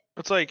with it.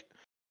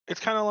 It's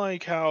kind of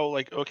like how,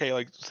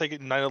 let's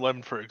take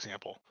 9/11 for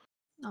example.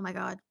 Oh my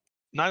god.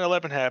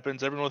 9/11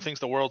 happens, everyone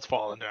thinks the world's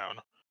falling down.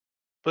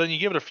 But then you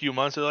give it a few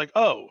months, they're like,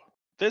 oh,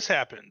 this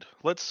happened.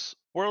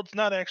 World's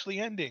not actually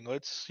ending.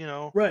 Let's.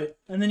 Right.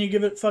 And then you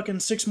give it fucking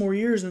 6 more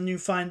years and you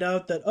find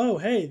out that, oh,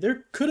 hey,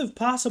 there could have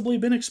possibly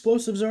been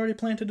explosives already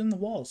planted in the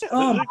walls.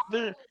 Right.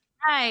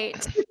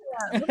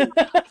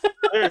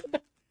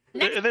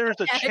 There's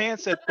a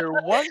chance that there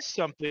was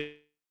something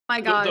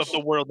my gosh. of the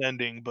world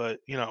ending, but,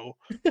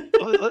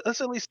 let's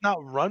at least not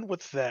run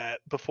with that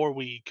before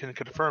we can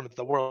confirm that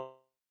the world.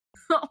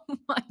 Oh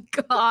my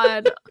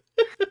god.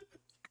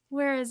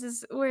 Where is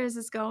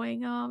this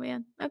going? Oh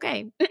man.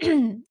 Okay.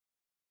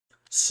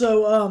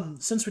 So,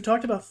 since we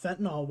talked about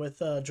fentanyl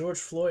with George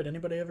Floyd,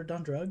 anybody ever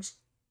done drugs?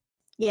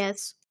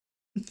 Yes.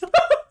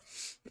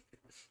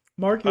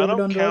 Mark, you ever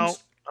done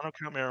drugs? I don't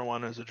count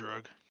marijuana as a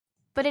drug.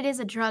 But it is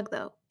a drug,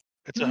 though.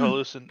 It's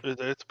a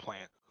it's a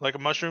plant. Like a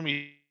mushroom,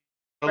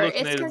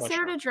 it's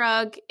considered a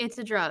drug. It's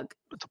a drug.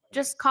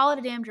 Just call it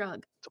a damn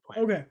drug. It's a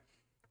plant. Okay.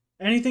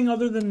 Anything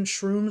other than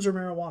shrooms or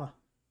marijuana?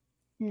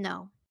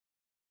 No.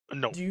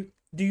 No.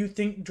 Do you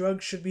think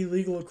drugs should be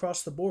legal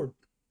across the board?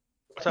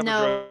 What type of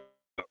No. drug?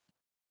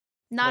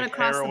 Not Like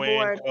across heroin, the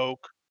board.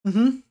 Coke.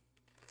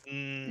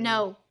 Mm-hmm.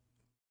 No.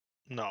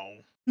 No.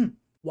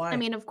 Why? I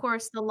mean, of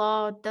course, the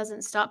law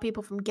doesn't stop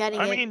people from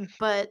getting it,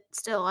 but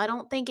still, I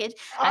don't think it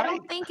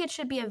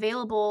should be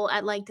available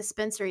at like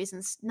dispensaries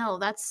and no,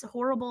 that's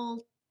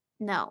horrible.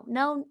 No.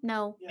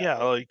 Yeah,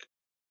 like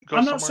go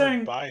I'm not somewhere and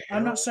saying buy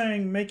I'm not heroin.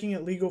 saying making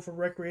it legal for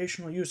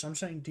recreational use. I'm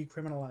saying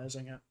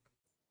decriminalizing it.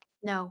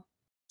 No.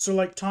 So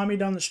like Tommy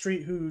down the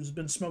street who's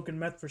been smoking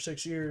meth for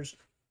 6 years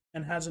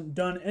and hasn't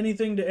done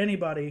anything to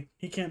anybody,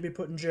 he can't be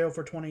put in jail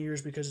for 20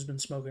 years because he's been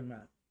smoking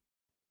meth.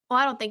 Well,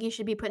 I don't think he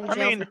should be put in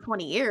jail for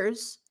 20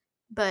 years,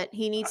 but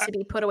he needs to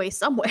be put away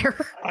somewhere.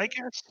 I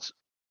guess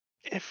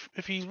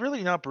if he's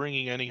really not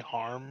bringing any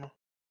harm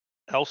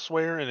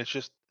elsewhere and it's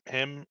just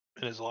him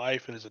and his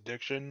life and his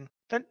addiction,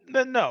 then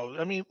no.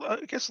 I mean, I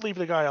guess leave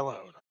the guy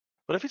alone.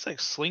 But if he's like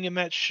slinging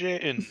that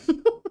shit and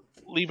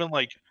leaving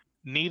like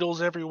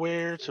needles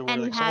everywhere to where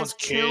and like has someone's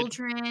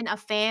children, a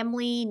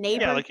family,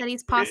 neighbors like, that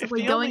he's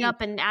possibly going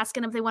up and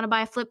asking if they want to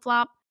buy a flip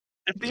flop.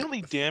 If the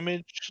only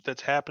damage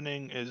that's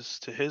happening is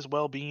to his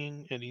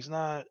well-being and he's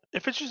not,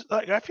 if it's just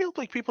like, I feel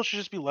like people should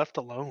just be left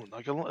alone.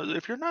 Like,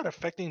 if you're not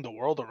affecting the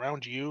world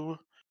around you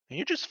and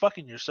you're just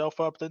fucking yourself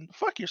up, then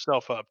fuck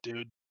yourself up,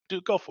 dude.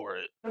 Go for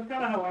it. That's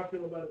kind of how I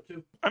feel about it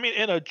too. I mean,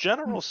 in a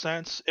general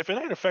sense, if it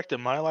ain't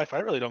affecting my life, I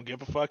really don't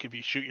give a fuck if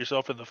you shoot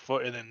yourself in the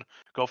foot and then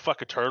go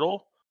fuck a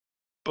turtle.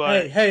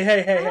 But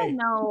hey! I don't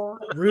know.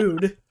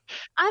 Rude.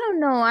 I don't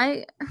know.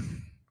 I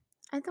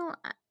don't.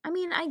 I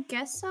mean, I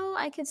guess so.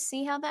 I could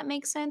see how that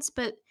makes sense,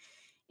 but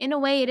in a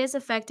way, it is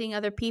affecting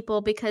other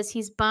people because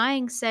he's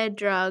buying said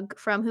drug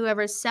from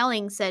whoever's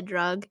selling said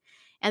drug,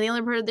 and the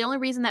only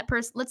reason that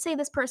person, let's say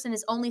this person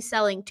is only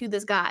selling to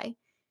this guy,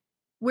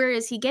 where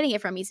is he getting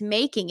it from? He's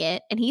making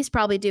it, and he's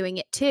probably doing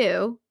it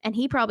too, and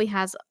he probably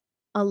has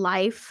a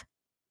life.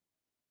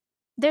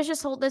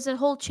 There's a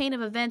whole chain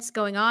of events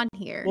going on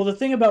here. Well, the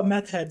thing about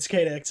meth heads,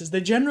 Kaydexx, is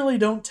they generally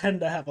don't tend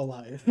to have a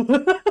life.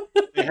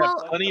 They have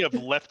plenty of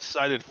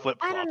left-sided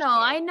flip-flops. I don't know.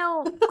 I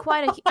know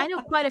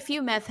quite a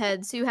few meth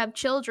heads who have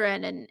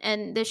children,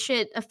 and this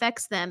shit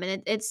affects them,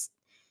 and it's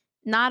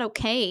not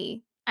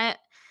okay.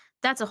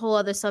 That's a whole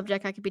other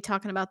subject I could be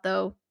talking about,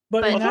 though.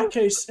 But in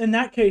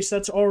that case,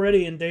 that's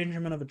already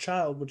endangerment of a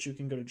child, which you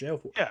can go to jail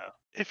for. Yeah,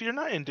 if you're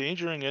not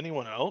endangering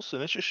anyone else,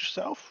 and it's just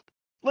yourself,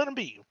 let them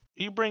be.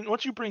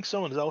 Once you bring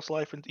someone else's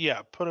life, and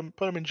put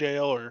them in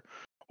jail,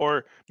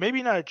 or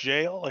maybe not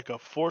jail, like a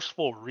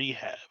forceful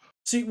rehab.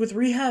 See, with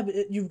rehab,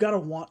 you've got to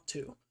want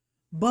to.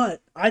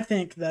 But I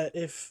think that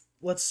if,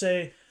 let's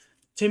say,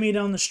 Timmy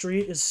down the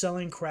street is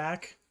selling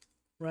crack,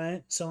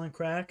 right? Selling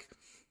crack.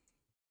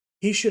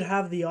 He should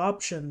have the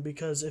option,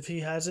 because if he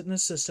has it in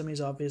his system,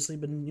 he's obviously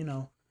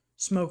been,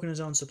 smoking his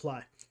own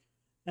supply.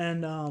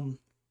 And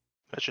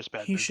That's just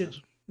bad he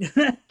business.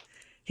 should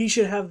he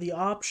should have the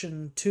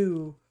option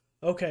to,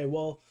 okay,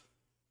 well,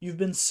 you've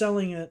been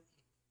selling it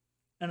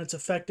and it's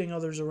affecting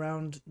others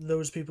around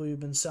those people you've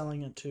been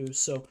selling it to.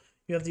 So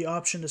you have the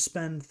option to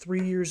spend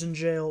 3 years in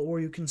jail, or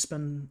you can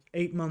spend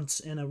 8 months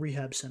in a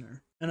rehab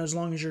center. And as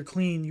long as you're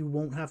clean, you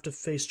won't have to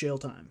face jail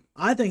time.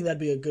 I think that'd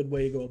be a good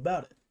way to go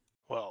about it.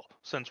 Well,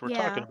 since we're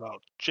talking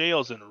about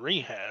jails and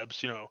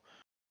rehabs,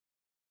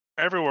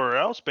 everywhere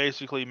else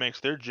basically makes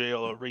their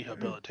jail a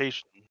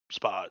rehabilitation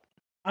spot.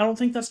 I don't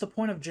think that's the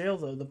point of jail,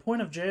 though. The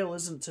point of jail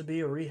isn't to be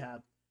a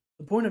rehab.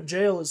 The point of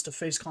jail is to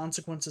face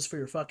consequences for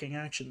your fucking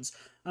actions.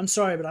 I'm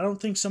sorry, but I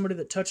don't think somebody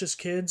that touches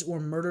kids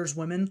or murders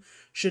women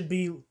should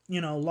be,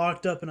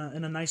 locked up in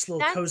a nice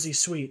little cozy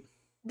suite.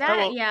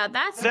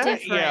 That's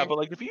different. Yeah, but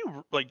like if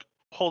you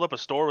hold up a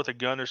store with a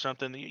gun or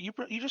something, you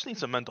just need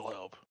some mental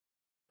help.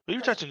 If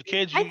you're touching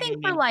kids, you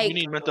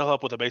need mental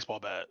help with a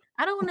baseball bat.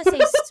 I don't want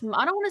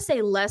to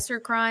say lesser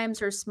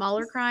crimes or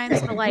smaller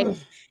crimes, but like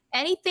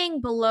anything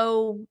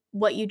below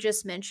what you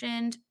just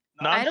mentioned.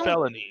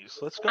 Non-felonies.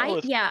 Let's go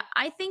with. Yeah,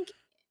 I think.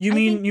 You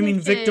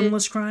mean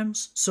victimless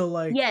crimes? So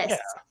like. Yes.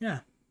 Yeah.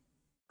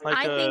 Like,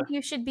 I think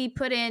you should be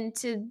put in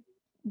to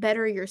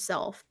better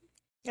yourself.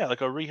 Yeah,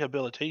 like a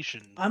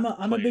rehabilitation. I'm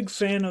a big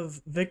fan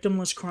of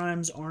victimless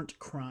crimes aren't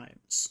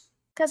crimes.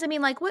 Because I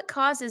mean, like, what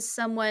causes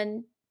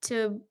someone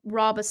to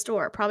rob a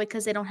store? Probably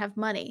because they don't have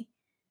money.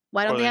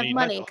 Why don't they have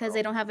money? Because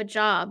they don't have a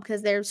job,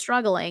 because they're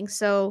struggling.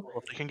 So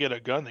if they can get a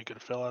gun, they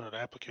could fill out an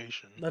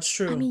application. That's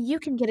true. I mean, you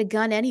can get a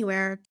gun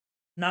anywhere.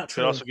 Not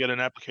true. You could also get an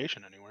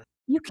application anywhere.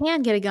 You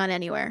can get a gun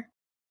anywhere.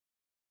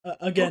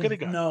 Again,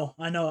 no,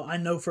 I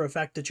know for a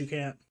fact that you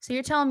can't. So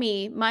you're telling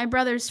me my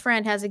brother's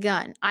friend has a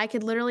gun. I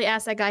could literally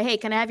ask that guy, "Hey,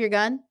 can I have your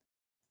gun?"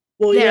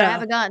 Well, yeah, I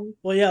have a gun.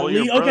 Well, yeah.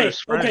 Okay.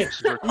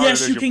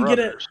 Yes, you can get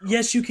it.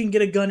 Yes, you can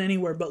get a gun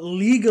anywhere, but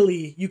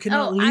legally, you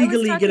cannot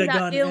legally get a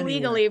gun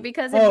illegally anywhere.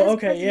 Because if this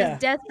person is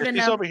desperate she's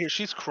enough, over here.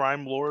 She's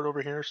crime lord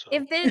over here. So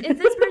if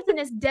this person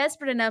is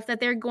desperate enough that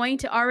they're going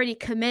to already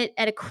commit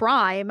a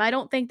crime, I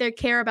don't think they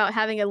care about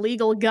having a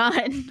legal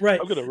gun. Right.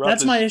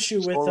 That's my issue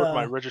with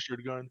my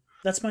registered gun.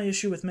 That's my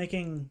issue with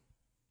making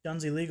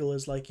guns illegal.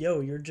 Is like,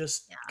 yo, you're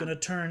just gonna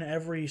turn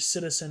every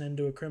citizen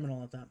into a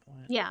criminal at that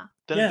point. Yeah.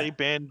 Then they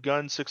banned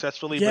guns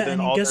successfully, but then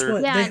all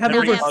their they have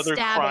every other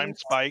crime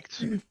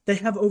spiked. They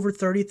have over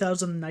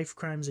 30,000 knife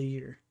crimes a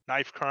year.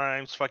 Knife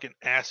crimes, fucking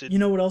acid. You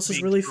know what else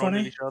is really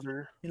funny?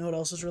 You know what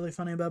else is really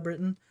funny about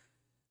Britain?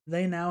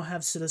 They now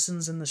have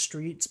citizens in the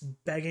streets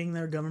begging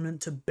their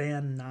government to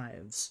ban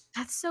knives.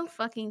 That's so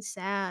fucking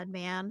sad,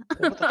 man.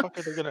 What the fuck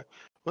are they gonna?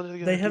 What are they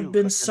gonna do? They have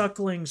been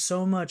suckling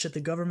so much at the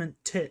government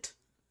tit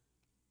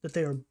that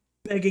they are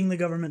begging the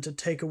government to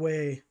take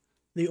away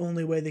the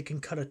only way they can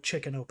cut a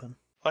chicken open.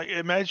 Like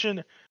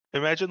imagine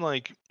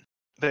like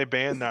they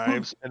ban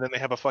knives and then they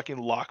have a fucking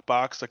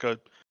lockbox, like a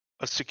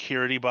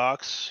security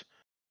box.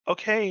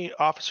 Okay,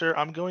 officer,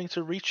 I'm going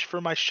to reach for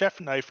my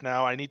chef knife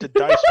now. I need to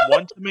dice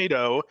one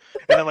tomato,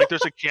 and then like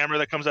there's a camera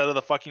that comes out of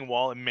the fucking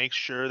wall and makes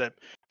sure that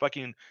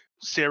fucking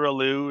Sarah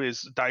Lou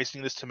is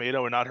dicing this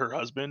tomato and not her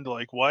husband.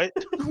 Like what?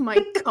 Oh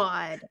my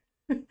god.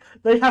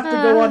 They have to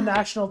go on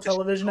national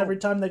television every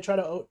time they try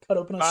to cut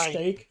open a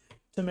steak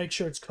to make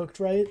sure it's cooked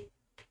right.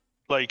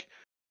 Like,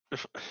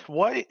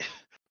 what?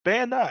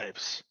 Ban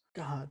knives.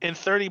 God. In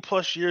 30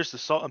 plus years, the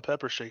salt and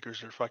pepper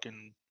shakers are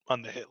fucking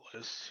on the hit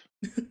list.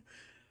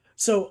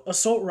 So,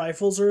 assault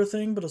rifles are a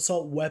thing, but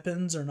assault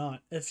weapons are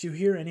not. If you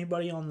hear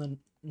anybody on the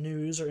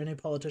news or any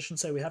politician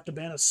say we have to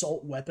ban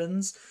assault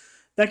weapons,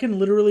 that can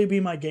literally be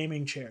my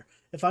gaming chair.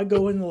 If I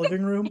go in the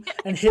living room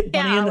and hit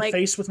Bunny in the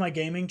face with my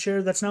gaming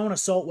chair, that's now an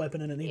assault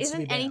weapon and it needs to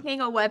be banned. Isn't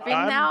anything a weapon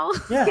now?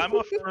 Yeah. I'm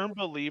a firm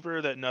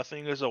believer that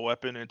nothing is a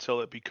weapon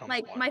until it becomes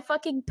like one. My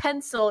fucking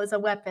pencil is a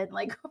weapon.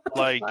 Like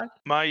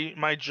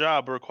my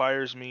job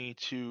requires me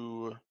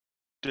to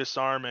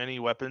disarm any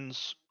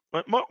weapons,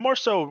 but more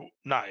so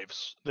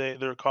knives.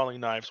 They're calling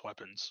knives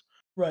weapons.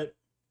 Right.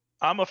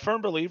 I'm a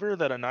firm believer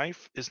that a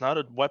knife is not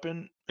a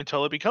weapon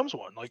until it becomes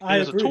one. Like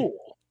it is a tool.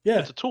 Yeah.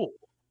 It's a tool.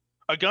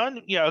 A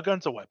gun, yeah, a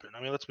gun's a weapon.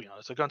 I mean, let's be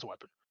honest, a gun's a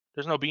weapon.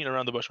 There's no beating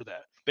around the bush with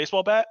that.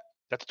 Baseball bat,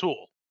 that's a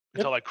tool.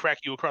 Until I crack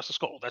you across the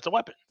skull, that's a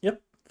weapon.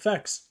 Yep,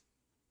 facts.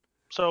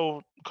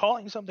 So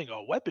calling something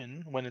a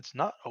weapon when it's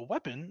not a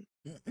weapon,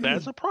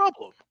 that's a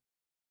problem.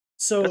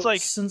 So it's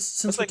like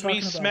since it's like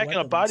me smacking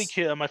a body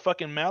kit on my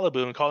fucking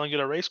Malibu and calling it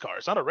a race car.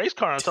 It's not a race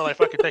car until I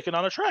fucking take it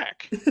on a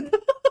track.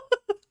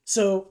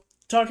 So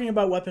talking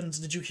about weapons,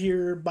 did you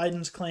hear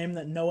Biden's claim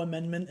that no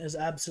amendment is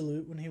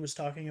absolute when he was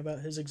talking about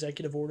his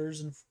executive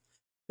orders and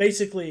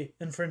basically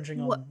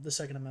infringing on the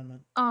Second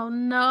Amendment? Oh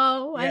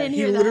no, I didn't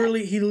hear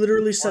that. He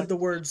literally said the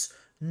words,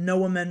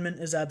 "No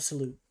amendment is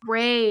absolute."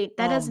 Great,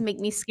 that doesn't make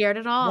me scared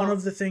at all. One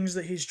of the things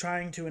that he's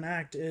trying to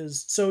enact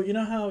is, so you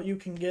know how you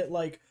can get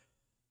like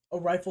a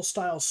rifle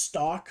style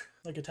stock,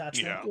 like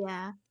attachment?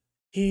 Yeah.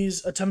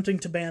 He's attempting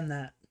to ban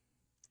that.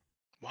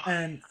 Why?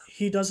 And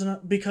he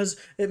doesn't, because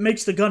it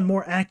makes the gun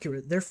more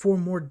accurate, therefore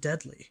more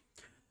deadly.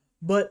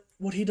 But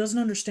what he doesn't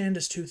understand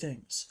is two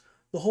things.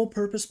 The whole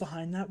purpose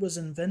behind that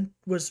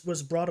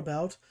was brought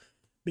about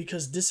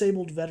because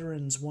disabled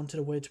veterans wanted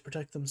a way to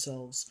protect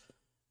themselves,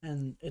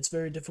 and it's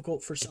very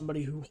difficult for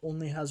somebody who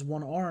only has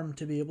one arm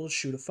to be able to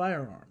shoot a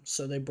firearm.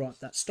 So they brought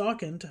that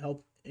stock in to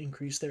help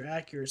increase their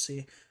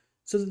accuracy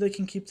so that they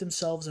can keep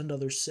themselves and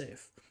others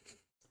safe.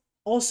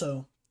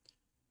 Also,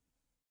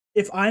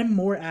 if I'm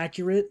more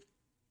accurate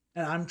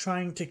and I'm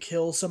trying to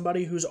kill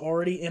somebody who's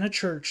already in a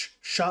church,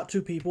 shot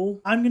two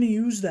people, I'm going to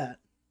use that.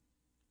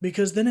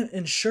 Because then it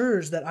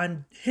ensures that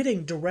I'm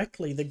hitting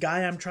directly the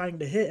guy I'm trying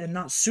to hit and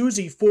not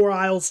Susie 4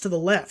 aisles to the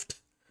left.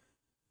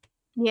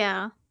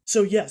 Yeah.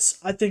 So yes,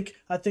 I think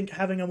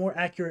having a more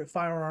accurate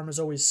firearm is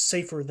always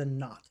safer than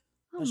not.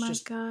 Oh That's my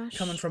just gosh.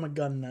 coming from a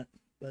gun nut,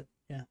 but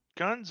yeah.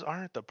 Guns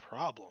aren't the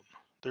problem.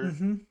 They're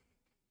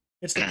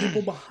It's the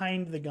people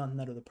behind the gun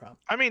that are the problem.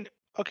 I mean,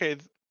 okay,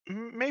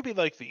 maybe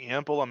like the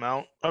ample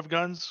amount of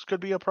guns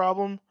could be a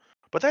problem,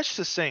 but that's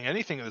just saying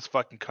anything in this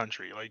fucking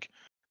country. Like,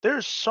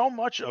 there's so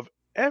much of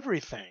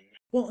everything.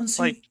 Well, and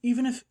see, Like,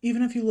 even if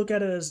you look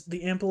at it as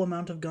the ample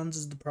amount of guns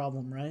is the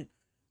problem, right?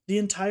 The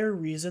entire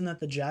reason that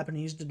the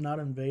Japanese did not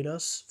invade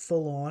us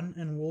full on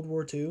in World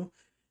War II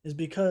is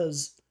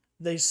because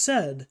they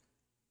said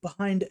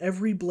behind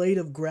every blade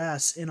of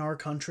grass in our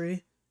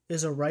country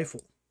is a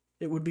rifle.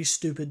 It would be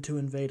stupid to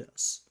invade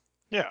us.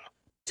 yeah.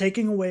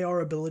 Taking away our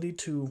ability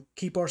to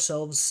keep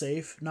ourselves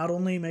safe not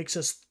only makes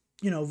us,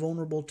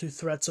 vulnerable to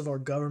threats of our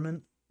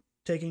government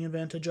taking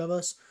advantage of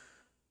us,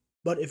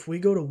 but if we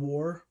go to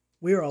war,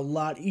 we are a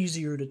lot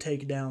easier to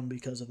take down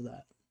because of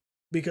that.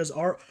 Because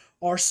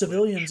our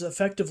civilians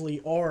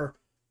effectively are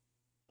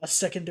a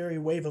secondary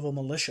wave of a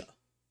militia.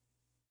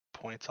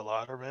 Points a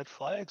lot of red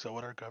flags at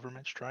what our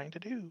government's trying to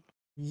do.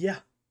 Yeah.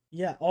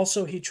 Yeah.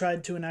 Also, he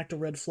tried to enact a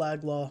red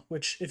flag law,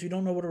 which, if you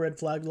don't know what a red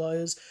flag law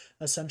is,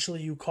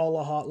 essentially you call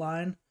a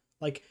hotline.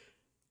 Like,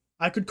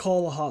 I could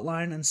call a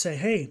hotline and say,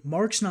 hey,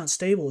 Mark's not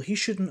stable. He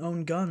shouldn't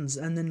own guns.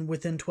 And then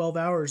within 12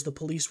 hours, the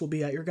police will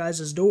be at your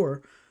guys'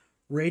 door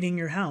raiding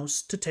your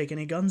house to take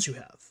any guns you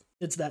have.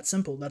 It's that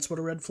simple. That's what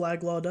a red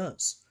flag law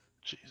does.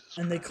 Jesus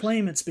And Christ. they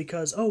claim it's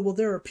because,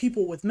 there are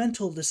people with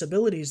mental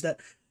disabilities that,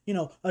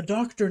 a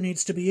doctor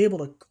needs to be able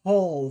to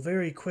call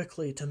very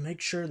quickly to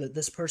make sure that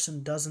this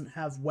person doesn't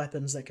have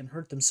weapons that can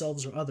hurt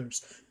themselves or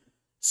others.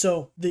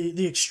 So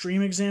the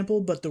extreme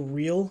example, but the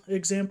real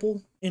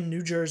example, in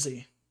New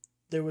Jersey,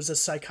 there was a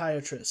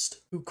psychiatrist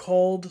who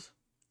called,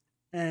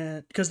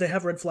 and because they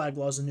have red flag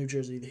laws in New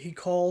Jersey, he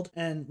called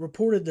and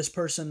reported this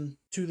person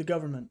to the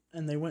government,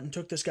 and they went and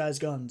took this guy's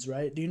guns,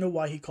 right? Do you know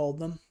why he called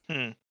them?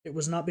 It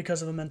was not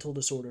because of a mental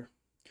disorder.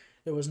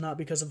 It was not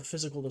because of a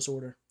physical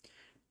disorder.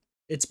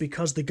 It's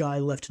because the guy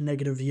left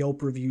negative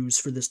Yelp reviews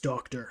for this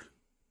doctor.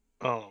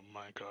 Oh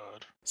my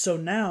god. So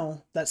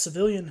now that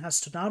civilian has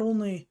to not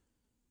only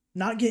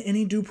not get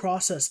any due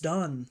process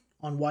done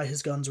on why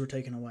his guns were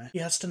taken away, he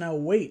has to now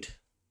wait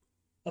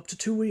up to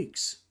 2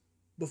 weeks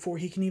before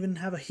he can even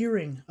have a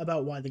hearing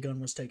about why the gun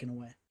was taken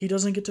away. He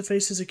doesn't get to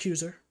face his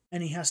accuser,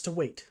 and he has to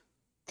wait.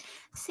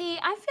 See,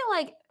 I feel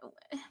like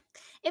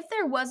if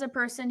there was a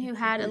person who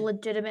had a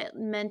legitimate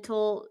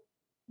mental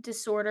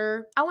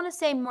disorder, I want to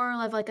say more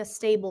of like a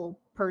stable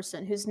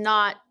person who's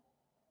not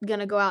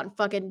gonna go out and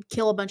fucking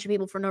kill a bunch of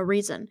people for no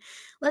reason.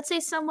 Let's say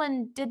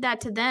someone did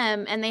that to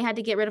them and they had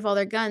to get rid of all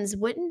their guns.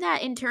 Wouldn't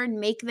that in turn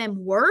make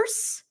them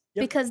worse?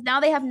 Yep. Because now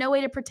they have no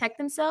way to protect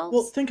themselves?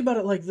 Well, think about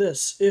it like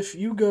this. If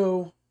you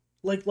go,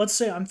 like, let's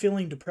say I'm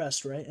feeling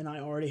depressed, right? And I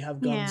already have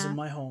guns in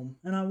my home,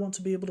 and I want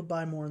to be able to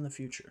buy more in the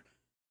future.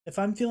 If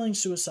I'm feeling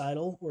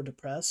suicidal or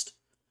depressed,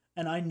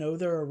 and I know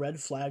there are red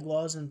flag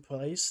laws in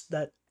place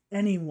that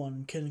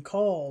anyone can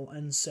call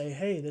and say,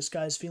 hey, this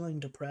guy's feeling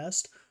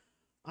depressed,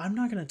 I'm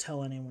not going to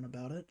tell anyone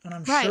about it. And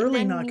I'm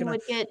surely not going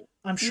to...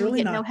 I'm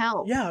surely not... no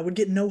help. Yeah, I would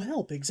get no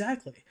help,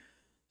 exactly.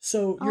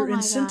 So you're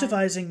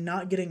incentivizing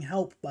not getting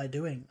help by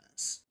doing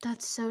this.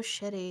 That's so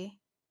shitty.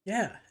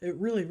 Yeah, it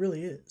really,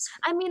 really is.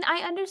 I mean, I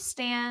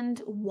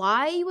understand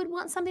why you would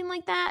want something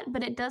like that,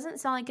 but it doesn't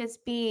sound like it's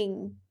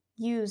being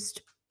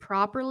used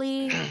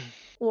properly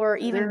or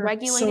even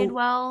regulated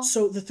well.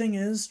 So the thing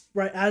is,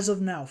 right, as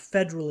of now,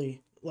 federally,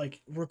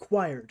 like,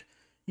 required,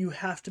 you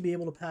have to be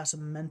able to pass a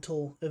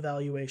mental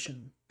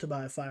evaluation to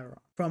buy a firearm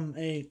from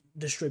a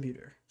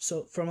distributor.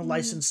 So from a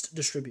licensed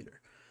distributor.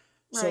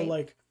 Right. So,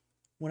 like,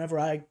 whenever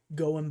I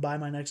go and buy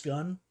my next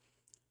gun,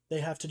 they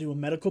have to do a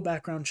medical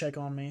background check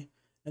on me,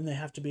 and they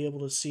have to be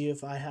able to see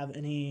if I have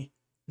any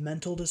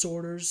mental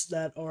disorders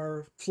that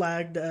are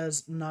flagged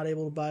as not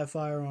able to buy a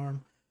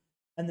firearm.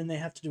 And then they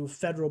have to do a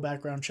federal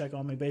background check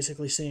on me,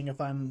 basically seeing if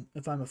I'm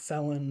a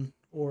felon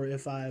or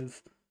if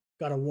I've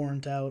got a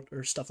warrant out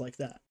or stuff like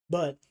that.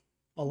 But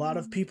a lot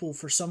of people,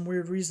 for some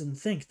weird reason,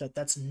 think that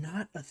that's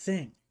not a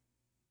thing,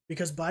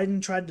 because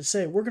Biden tried to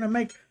say we're gonna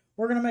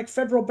make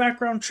federal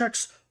background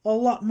checks a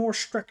lot more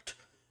strict.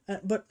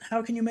 But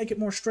how can you make it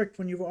more strict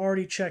when you've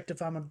already checked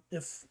if I'm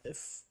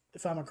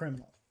a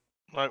criminal?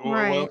 Like, what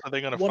Right. else are they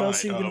gonna What find?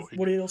 else are you gonna?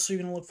 What else are you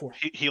gonna look for?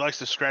 He likes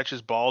to scratch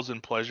his balls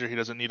in pleasure. He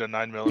doesn't need a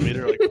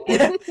 9mm. Like,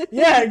 Yeah,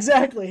 yeah,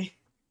 exactly.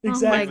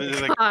 Exactly. Exactly.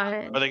 Oh my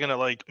are god. they gonna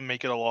like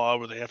make it a law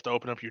where they have to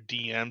open up your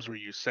DMs where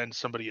you send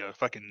somebody a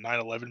fucking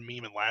 9/11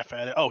 meme and laugh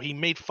at it? Oh, he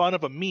made fun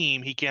of a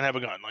meme. He can't have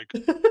a gun. Like,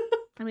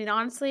 I mean,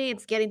 honestly,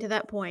 it's getting to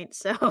that point.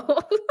 So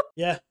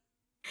Yeah.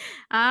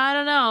 I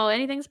don't know.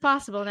 Anything's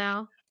possible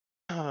now.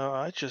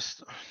 I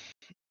just,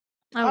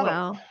 Oh I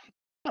well.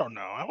 don't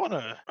know.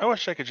 I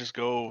wish I could just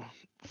go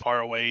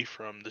far away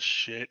from the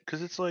shit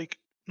because it's like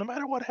no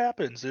matter what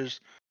happens, there's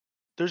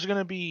always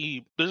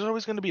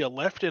gonna be a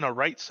left and a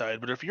right side.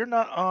 But if you're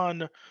not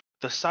on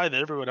the side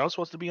that everyone else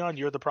wants to be on,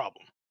 you're the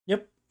problem.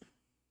 Yep.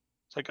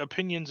 It's like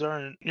opinions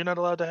aren't. You're not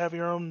allowed to have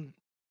your own.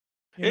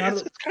 You're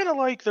not. It's kind of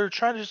like they're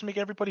trying to just make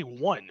everybody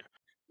one.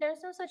 There's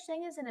no such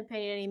thing as an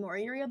opinion anymore.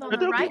 You're either on But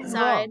the don't get right me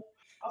side.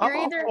 wrong. You're I'm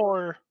all either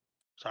for.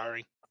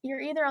 Sorry.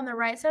 you're either on the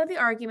right side of the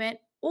argument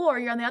or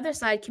you're on the other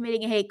side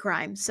committing a hate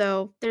crime.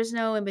 So there's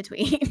no in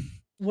between.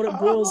 What it I'm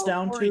boils all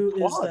down for to is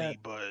equality,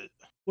 that but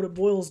what it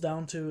boils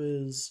down to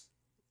is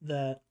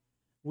that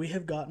we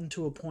have gotten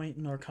to a point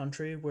in our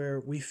country where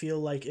we feel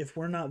like if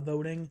we're not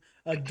voting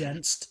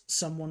against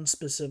someone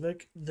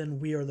specific, then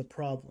we are the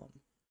problem.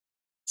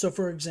 So,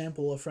 for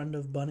example, a friend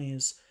of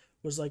Bunny's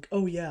was like,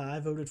 "Oh yeah, I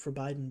voted for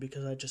Biden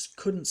because I just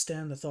couldn't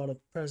stand the thought of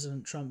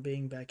President Trump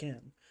being back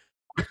in."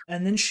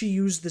 And then she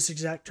used this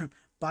exact term.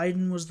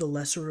 Biden was the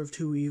lesser of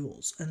two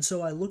evils. And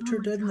so I looked Oh her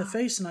my dead in the God.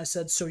 face and I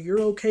said, "So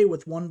you're okay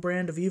with one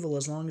brand of evil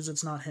as long as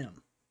it's not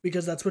him?"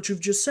 Because that's what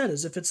you've just said,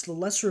 is if it's the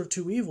lesser of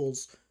two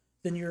evils,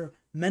 then you're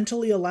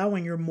mentally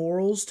allowing your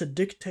morals to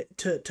dictate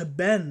to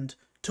bend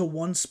to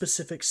one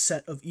specific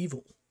set of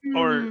evil.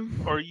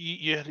 or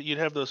you'd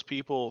have those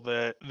people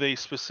that they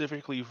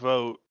specifically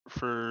vote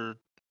for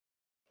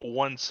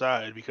one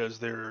side because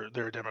they're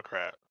a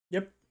Democrat.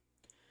 Yep.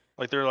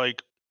 Like they're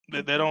like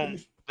they don't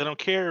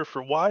care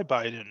for why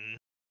Biden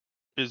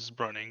is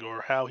running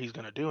or how he's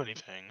going to do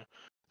anything.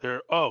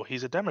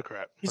 He's a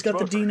Democrat. He's Let's got the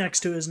vote for D him.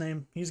 next to his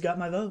name. He's got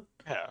my vote.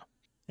 Yeah.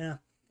 Yeah.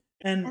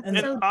 And That's and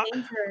so I-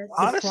 dangerous. the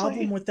honestly-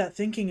 problem with that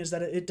thinking is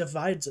that it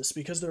divides us,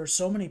 because there are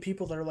so many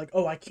people that are like,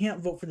 "Oh, I can't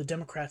vote for the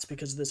Democrats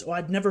because of this. Oh,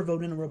 I'd never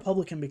vote in a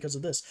Republican because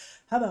of this."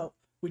 How about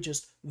we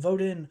just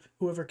vote in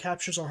whoever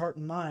captures our heart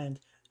and mind,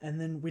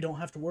 and then we don't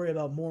have to worry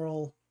about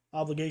moral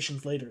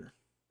obligations later?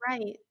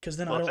 Right. Because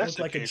then Well, I if don't that's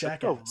look like the a case,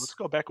 jackass. let's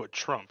go back with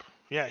Trump.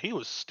 Yeah, he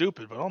was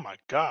stupid, but oh my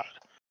god.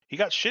 He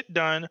got shit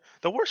done.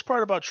 The worst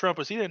part about Trump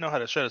is he didn't know how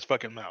to shut his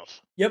fucking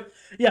mouth. Yep.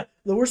 Yeah.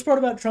 The worst part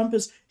about Trump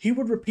is he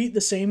would repeat the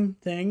same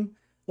thing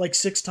like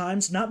 6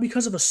 times, not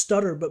because of a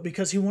stutter, but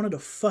because he wanted to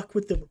fuck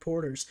with the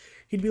reporters.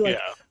 He'd be like,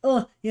 Yeah.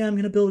 "Oh, yeah, I'm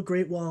going to build a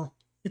great wall.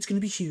 It's going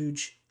to be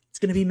huge. It's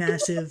going to be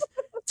massive.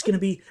 It's going to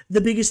be the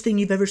biggest thing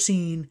you've ever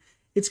seen.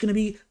 It's going to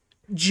be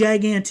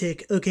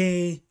gigantic,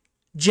 okay?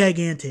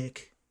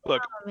 Gigantic."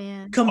 Look, Oh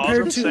man. Compared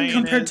I'm to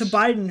saying is-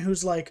 Biden,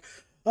 who's like,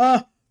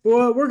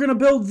 well, we're going to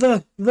build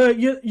the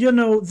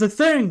the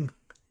thing.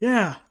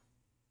 Yeah.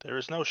 there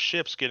was no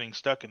ships getting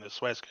stuck in the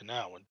Suez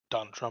Canal when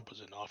Donald Trump was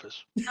in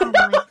office. Oh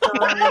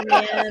my god,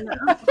 man.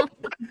 Oh,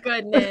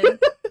 goodness.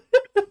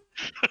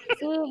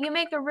 See, you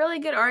make a really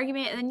good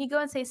argument, and then you go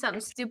and say something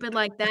stupid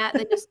like that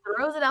that just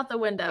throws it out the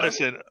window.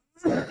 Listen,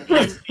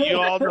 you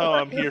all know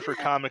I'm here for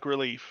comic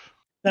relief.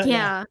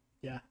 Yeah.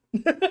 Yeah.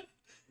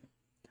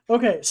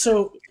 Okay,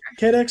 so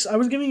Kaydexx, I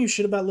was giving you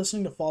shit about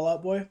listening to Fall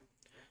Out Boy,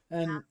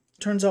 and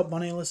turns out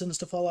Bunny listens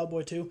to Fall Out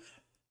Boy too.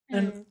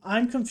 And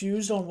I'm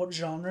confused on what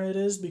genre it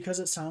is, because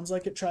it sounds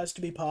like it tries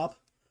to be pop,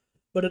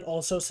 but it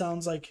also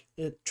sounds like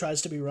it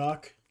tries to be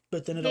rock,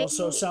 but then it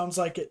also Maybe- sounds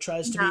like it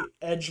tries to Yeah.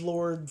 be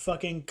edgelord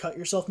fucking cut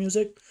yourself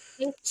music.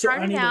 It So I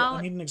started need out.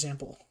 I need an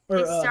example.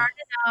 It started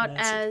out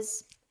Nancy.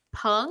 as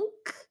punk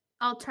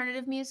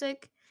alternative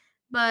music,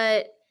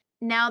 but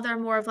now they're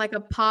more of like a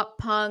pop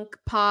punk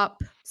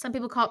pop. Some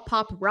people call it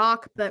pop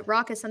rock, but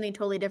rock is something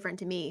totally different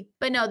to me.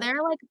 But no,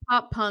 they're like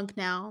pop punk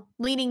now,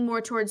 leaning more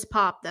towards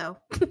pop though.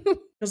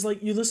 Because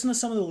like you listen to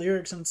some of the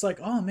lyrics and it's like,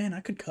 oh man, I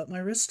could cut my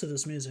wrist to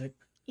this music.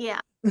 Yeah.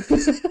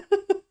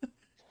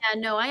 Yeah,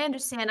 no, I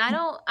understand. I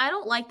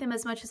don't like them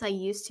as much as I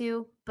used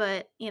to,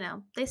 but you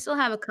know, they still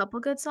have a couple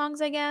good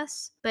songs, I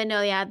guess. But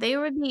no, yeah,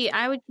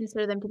 I would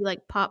consider them to be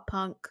like pop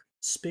punk.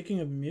 Speaking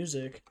of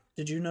music,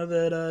 did you know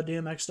that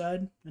DMX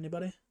died?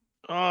 Anybody?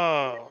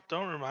 Oh,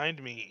 don't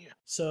remind me.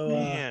 So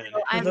Man, So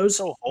for I'm- those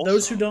so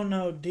those who wholesome. don't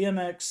know,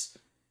 DMX,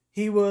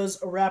 he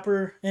was a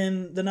rapper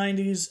in the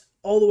 90s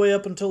all the way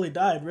up until he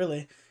died,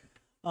 really.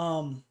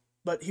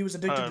 But he was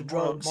addicted to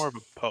drugs. More of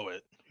a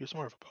poet. He was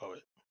more of a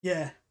poet.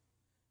 Yeah.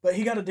 But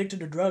he got addicted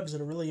to drugs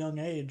at a really young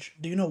age.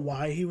 Do you know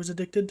why he was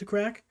addicted to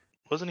crack?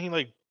 Wasn't he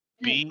like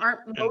beat?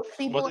 Aren't and- most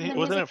people in the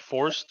wasn't music? it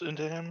forced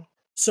into him?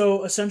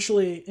 So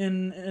essentially,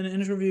 in an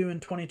interview in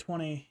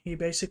 2020, he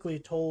basically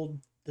told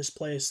this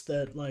place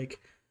that like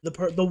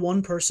the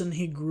one person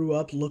he grew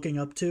up looking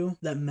up to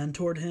that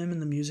mentored him in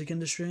the music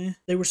industry,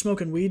 they were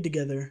smoking weed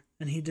together,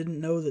 and he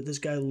didn't know that this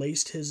guy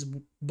laced his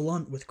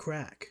blunt with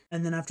crack.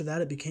 And then after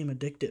that, it became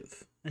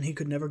addictive, and he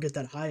could never get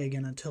that high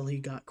again until he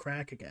got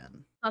crack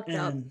again. Fucked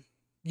up. And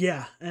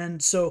Yeah,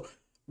 and so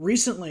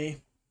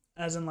recently,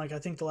 as in like I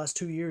think the last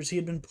 2 years, he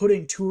had been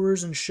putting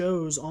tours and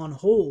shows on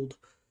hold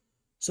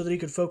so that he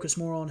could focus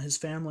more on his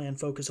family and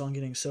focus on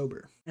getting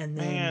sober. And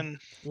then Man,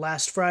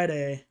 last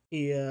Friday,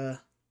 he had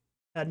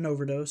an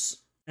overdose,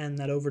 and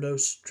that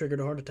overdose triggered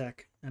a heart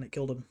attack, and it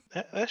killed him.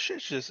 that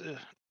shit's just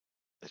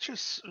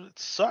it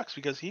sucks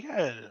because he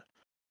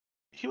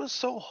was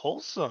so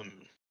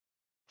wholesome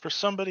for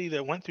somebody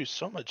that went through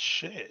so much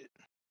shit.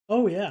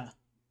 Oh yeah,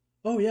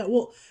 oh yeah.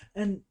 Well,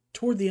 and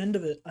toward the end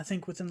of it, I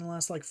think within the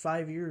last like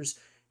 5 years,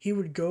 he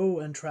would go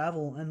and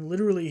travel, and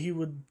literally he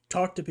would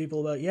talk to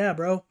people about, yeah,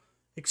 bro,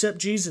 accept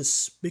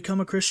Jesus, become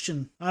a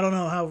Christian. I don't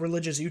know how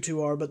religious you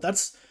two are, but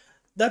that's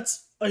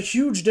a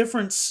huge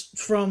difference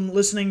from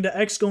listening to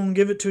X gon'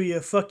 give it to you,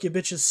 fuck you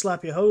bitches,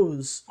 slap your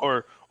hoes.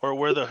 Or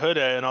where the hood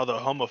at and all the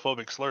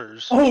homophobic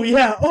slurs. Oh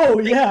yeah, oh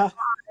yeah,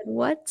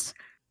 What?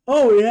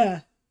 oh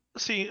yeah.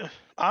 See,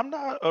 I'm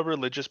not a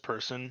religious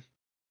person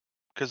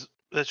because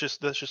that's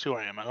just who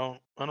I am. I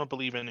don't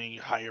believe in any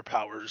higher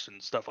powers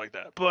and stuff like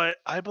that. But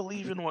I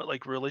believe in what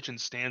like religion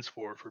stands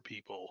for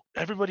people.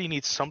 Everybody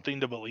needs something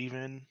to believe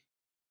in.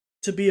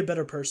 To be a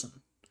better person.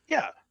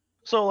 Yeah.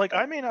 So like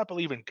I may not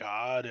believe in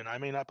God and I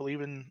may not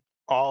believe in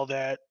all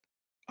that.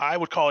 I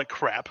would call it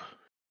crap.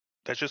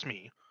 That's just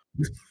me.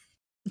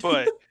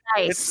 But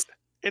Nice.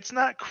 it's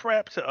not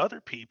crap to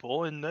other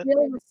people, and that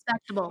Really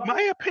respectable.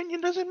 my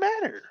opinion doesn't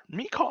matter.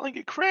 Me calling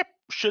it crap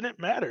shouldn't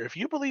matter. If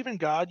you believe in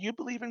God, you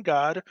believe in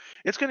God.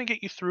 It's going to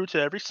get you through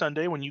to every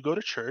Sunday when you go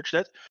to church.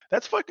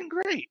 That's fucking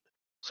great.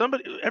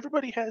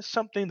 Everybody has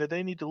something that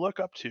they need to look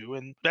up to,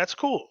 and that's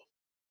cool.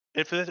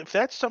 If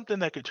that's something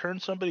that could turn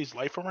somebody's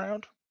life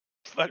around,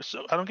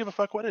 so I don't give a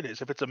fuck what it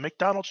is. If it's a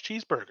McDonald's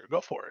cheeseburger,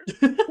 go for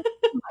it.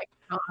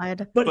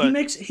 God. But he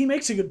But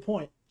makes a good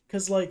point,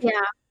 because like, Yeah.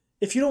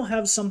 if you don't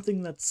have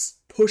something that's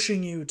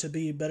pushing you to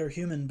be a better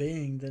human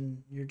being,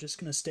 then you're just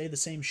gonna stay the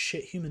same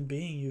shit human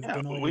being you've yeah,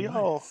 been all we your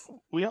all life.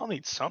 we all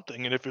need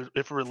something, and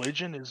if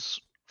religion is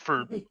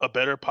for a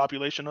better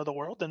population of the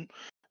world, then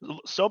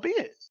so be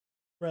it.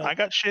 Right. I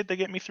got shit that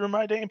get me through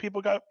my day, and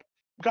people got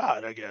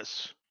God, I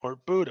guess, or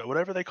Buddha,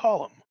 whatever they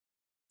call him.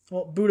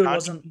 Well, Buddha Gandhi.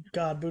 wasn't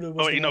God. Buddha Oh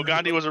was the wait, no, one.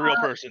 Gandhi was a real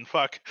person.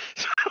 Fuck.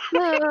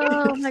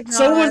 Oh my God.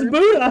 So was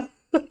Buddha.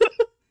 Oh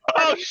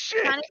Honey,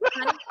 shit.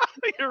 honey,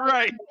 You're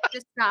right.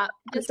 just stop.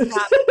 Just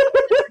stop.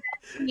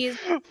 Please.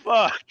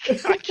 Fuck.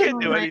 I can't Oh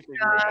do my anything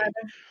God. right.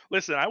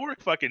 Listen, I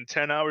work fucking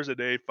 10 hours a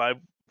day, five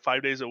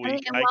days a Hey,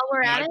 week. and while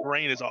we're at My it,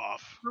 brain is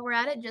off.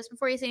 just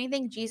before you say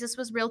anything, Jesus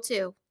was real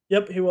too.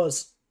 Yep, he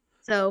was.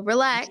 So Next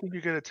relax. thing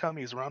you're gonna tell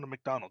me is Ronald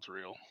McDonald's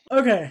real.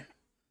 Okay.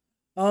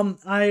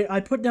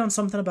 I put down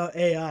something about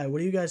AI. What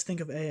do you guys think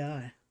of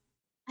AI?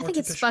 I think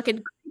it's Artificial-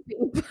 fucking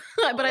creepy,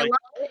 but I Like- love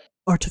it.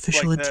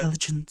 Artificial Like that-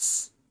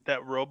 intelligence.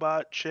 That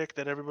robot chick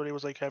that everybody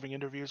was like having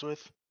interviews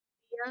with.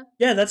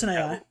 Yeah, that's an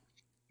AI.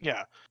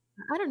 Yeah.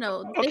 I don't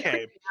know. They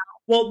Okay.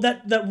 Well,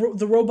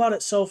 the robot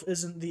itself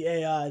isn't the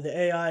AI. The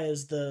AI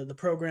is the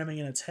programming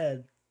in its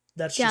head.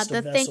 That's Yeah, just a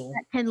the thing vessel.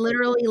 that can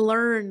literally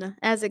learn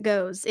as it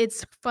goes.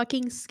 It's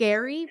fucking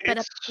scary, but at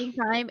the It's same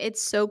time,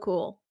 it's so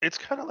cool. it's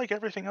kind of like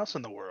everything else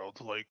in the world.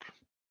 Like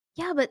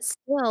Yeah, but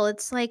still,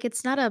 it's like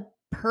it's not a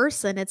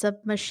person; it's a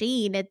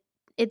machine.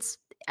 It's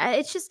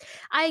just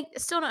I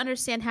still don't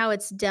understand how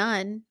it's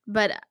done,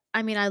 but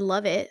I mean, I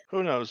love it.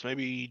 who knows?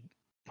 Maybe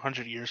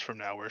 100 years from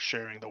now, we're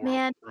sharing the world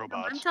Man, with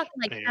robots. I'm talking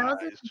like AIs.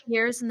 thousands of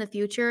years in the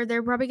future,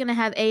 they're probably gonna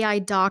have AI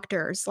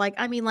doctors. Like,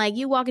 I mean, like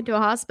you walk into a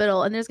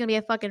hospital and there's gonna be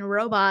a fucking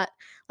robot.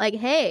 Like,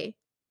 hey,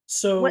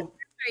 So, what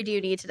surgery do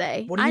you need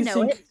today? what do I you know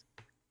think? it.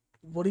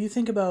 What do you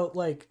think about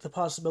like the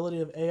possibility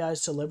of AI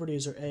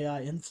celebrities or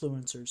AI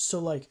influencers? So,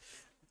 like,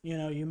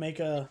 you make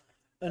an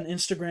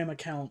Instagram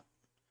account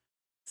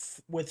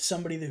with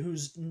somebody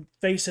whose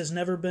face has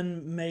never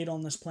been made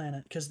on this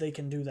planet, because they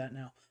can do that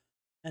now,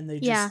 and they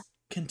Yeah. just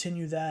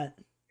continue that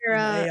You're, in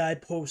AI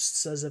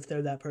posts as if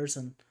they're that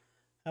person.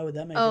 How would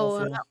that make y'all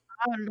feel?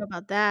 I don't know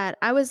about that.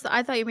 I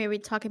thought you may be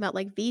talking about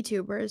like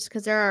VTubers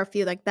because there are a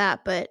few like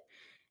that, but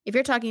if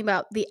you're talking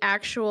about the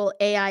actual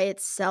AI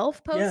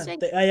itself posting,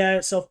 Yeah, the AI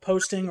itself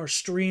posting or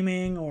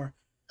streaming or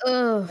I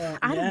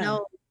don't yeah,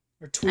 know.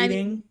 or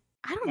tweeting.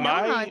 I don't know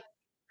how.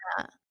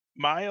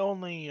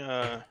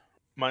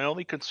 My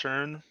only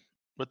concern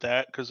with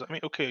that, because I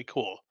mean, okay,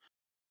 cool.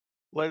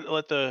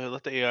 Let the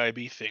AI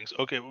be things.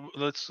 Okay,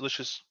 let's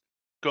just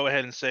go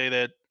ahead and say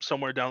that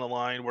somewhere down the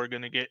line we're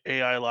gonna get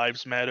AI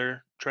Lives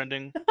Matter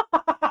trending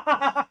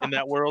in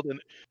that world,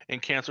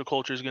 and cancel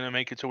culture is gonna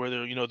make it to where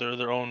they're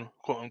their own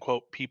quote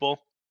unquote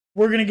people.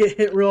 We're gonna get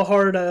hit real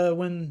hard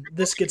when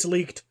this gets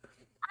leaked.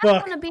 I don't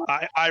Fuck. want to be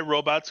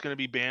iRobot's gonna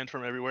be banned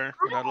from everywhere.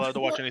 We're not allowed to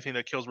watch anything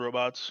that kills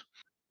robots.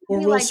 Or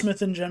be Will like-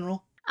 Smith in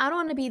general. I don't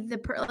want to be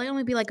I don't want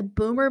to be like a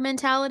boomer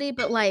mentality,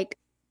 but like,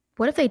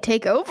 what if they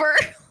take over?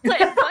 Like,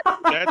 what-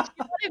 That's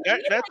you know what I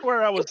mean? that's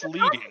where I was It's a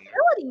leading.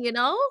 possibility, you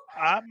know?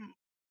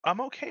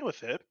 I'm okay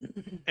with it,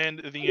 and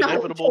the Not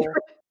inevitable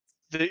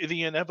okay.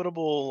 the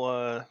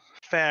inevitable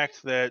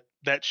fact that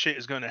shit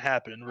is going to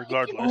happen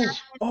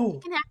regardless, Oh,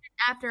 It can happen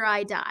after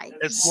I die.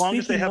 as long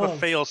as they Speaking have a of-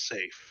 fail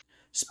safe.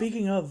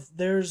 Speaking of,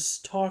 there's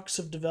talks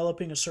of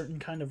developing a certain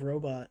kind of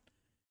robot.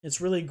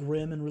 It's really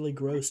grim and really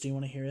gross. Do you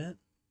want to hear it?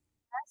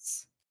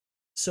 Yes.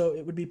 So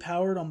it would be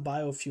powered on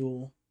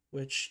biofuel,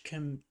 which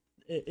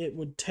it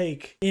would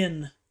take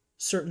in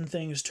certain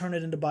things, turn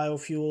it into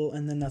biofuel,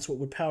 and then that's what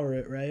would power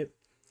it, right?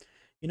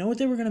 You know what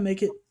they were going to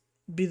make it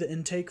be the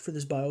intake for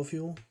this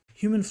biofuel?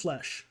 Human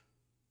flesh.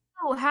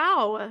 Oh,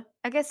 how?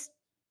 I guess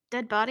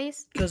dead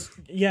bodies? Because,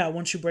 yeah,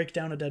 once you break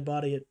down a dead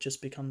body, it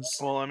just becomes...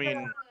 Well, I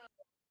mean,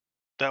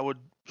 that would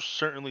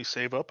certainly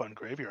save up on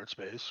graveyard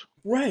space.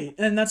 Right,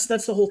 and that's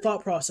the whole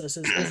thought process,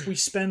 is if we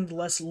spend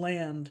less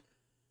land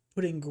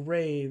putting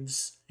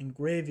graves and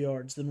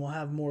graveyards, then we'll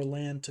have more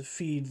land to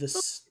feed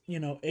this,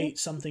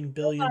 8-something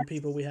billion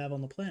people we have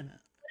on the planet.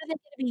 What are they going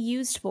to be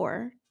used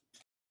for?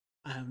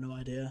 I have no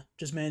idea.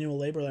 Just manual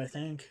labor, I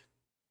think.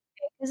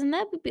 Isn't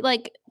that be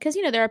like, because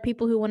there are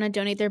people who want to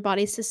donate their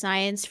bodies to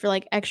science for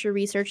like extra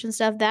research and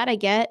stuff, that I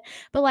get.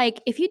 But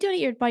like, if you donate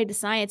your body to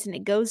science and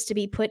it goes to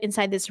be put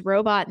inside this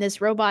robot, and this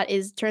robot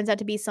turns out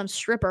to be some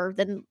stripper,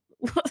 then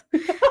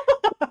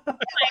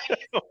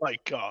Oh my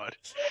god.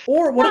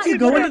 Or what if you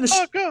go into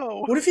the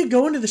go? what if you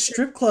go into the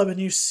strip club and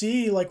you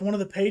see like one of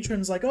the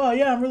patrons like, oh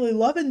yeah, I'm really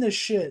loving this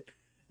shit,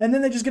 and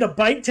then they just get a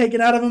bite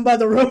taken out of them by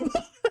the robot.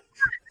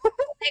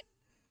 I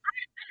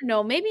don't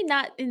know, maybe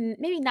not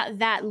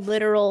that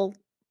literal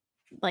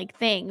like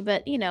thing,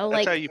 but That's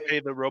like how you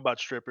pay the robot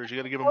strippers. You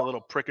got to give them a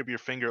little prick of your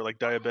finger, like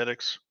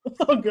diabetics.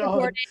 Oh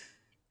god.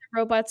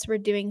 Robots were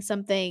doing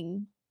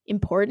something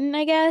important,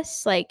 I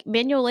guess. Like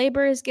manual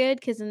labor is good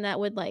because then that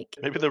would like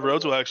Maybe the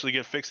roads will actually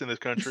get fixed in this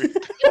country.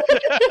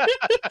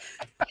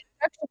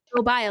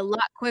 go by a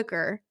lot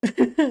quicker.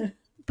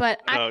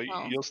 But I No, don't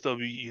know. you'll still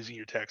be using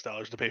your tax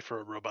dollars to pay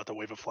for a robot to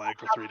wave a flag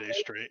for 3 days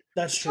straight.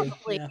 That's true.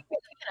 Probably,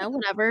 Yeah.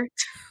 Whatever.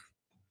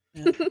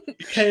 Yeah.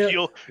 Pay a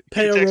Your robot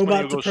tax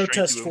money will to go straight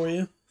protest to for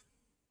you.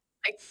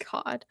 My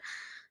God.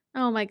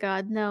 Oh my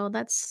God. No,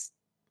 that's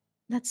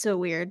so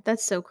weird.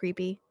 That's so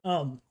creepy.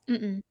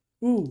 Mm-mm.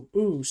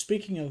 Ooh,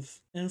 speaking of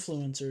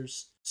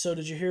influencers, so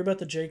did you hear about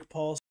the Jake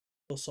Paul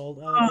assault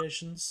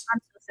allegations? I'm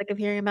so sick of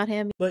hearing about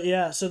him. But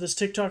yeah, so this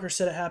TikToker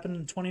said it happened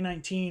in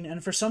 2019,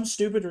 and for some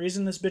stupid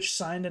reason, this bitch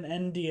signed an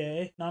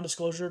NDA,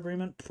 non-disclosure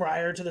agreement,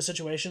 prior to the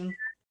situation,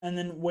 and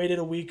then waited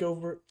a week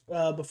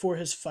before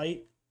his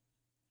fight,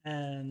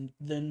 and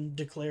then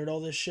declared all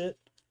this shit.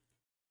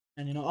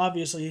 And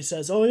obviously he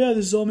says, "Oh yeah,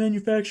 this is all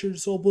manufactured,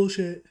 it's all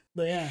bullshit."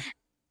 But yeah,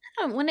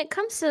 When it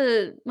comes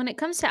to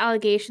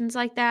allegations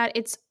like that,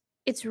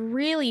 it's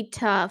really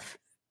tough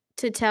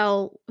to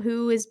tell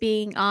who is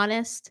being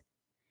honest.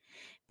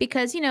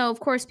 Because, of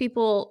course,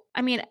 people,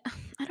 I mean,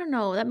 I don't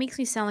know, that makes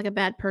me sound like a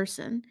bad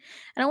person.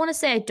 I don't want to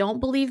say I don't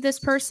believe this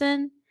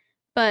person,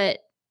 but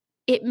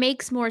it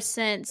makes more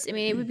sense. I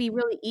mean, it would be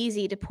really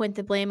easy to point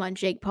the blame on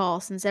Jake Paul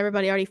since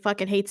everybody already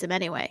fucking hates him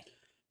anyway.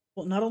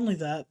 Well, not only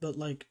that, but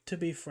like, to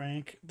be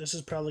frank, this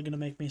is probably going to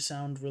make me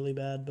sound really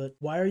bad, but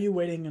why are you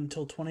waiting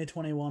until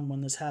 2021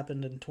 when this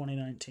happened in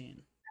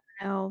 2019?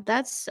 No,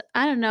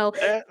 I don't know.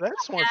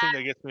 That's one thing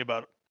that gets me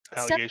about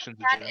allegations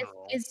in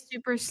general. Is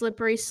super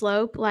slippery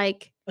slope,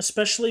 like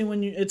especially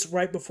when it's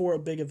right before a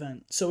big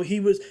event. So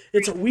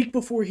it's a week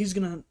before he's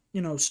going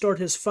to, start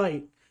his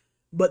fight,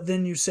 but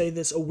then you say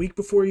this a week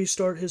before you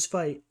start his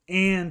fight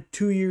and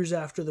 2 years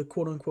after the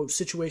quote unquote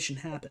situation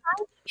happened.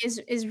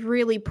 Is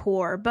really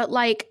poor. But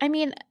like, I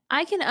mean,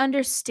 I can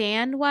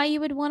understand why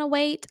you would want to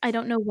wait. I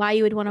don't know why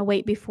you would want to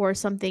wait before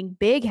something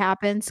big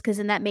happens, because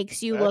then that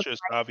makes you That's look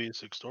just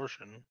obvious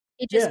extortion.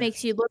 It just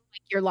makes you look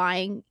like you're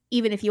lying.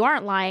 Even if you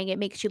aren't lying, it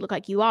makes you look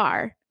like you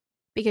are,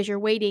 because you're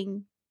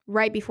waiting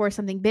right before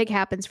something big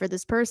happens for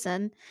this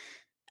person.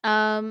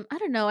 I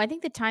don't know. I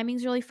think the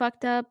timing's really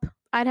fucked up.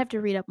 I'd have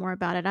to read up more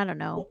about it. I don't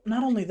know. Well,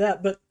 not only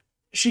that, but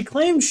she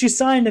claims she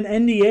signed an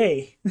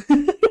NDA,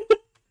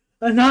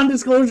 a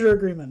non-disclosure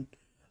agreement,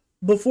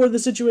 before the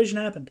situation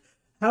happened.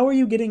 How are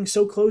you getting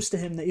so close to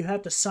him that you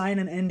have to sign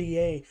an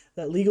NDA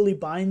that legally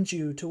binds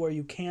you to where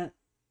you can't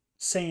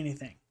say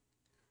anything?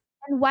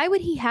 And why would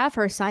he have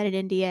her sign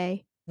an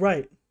NDA?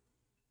 Right.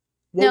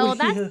 No,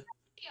 that's on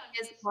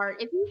his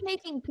part. If he's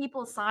making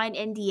people sign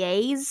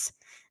NDAs,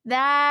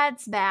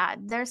 that's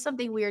bad. There's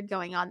something weird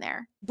going on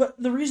there. But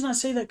the reason I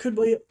say that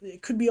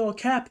it could be all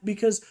cap,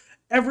 because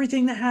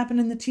everything that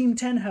happened in the Team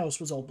 10 house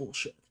was all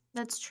bullshit.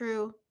 That's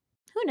true.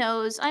 Who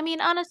knows? I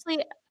mean, honestly,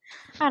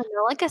 I don't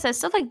know. Like I said,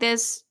 stuff like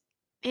this,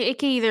 it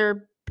can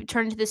either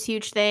turn into this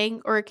huge thing,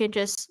 or it can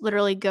just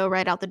literally go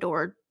right out the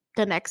door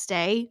the next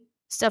day.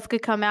 Stuff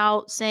could come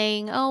out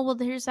saying, "Oh, well,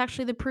 here's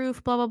actually the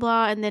proof, blah, blah,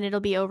 blah," and then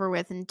it'll be over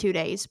with in 2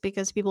 days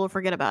because people will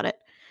forget about it.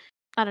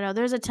 I don't know.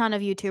 There's a ton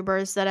of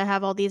YouTubers that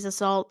have all these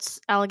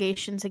assaults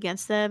allegations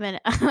against them, and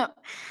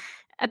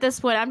at this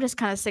point, I'm just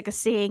kind of sick of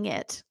seeing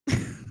it.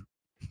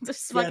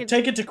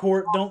 Take it to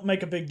court. Don't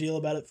make a big deal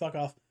about it. Fuck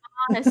off.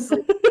 Honestly.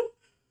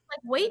 Like,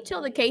 wait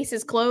till the case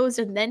is closed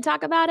and then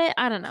talk about it?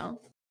 I don't know.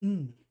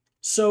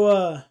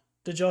 So,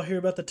 did y'all hear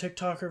about the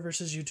TikToker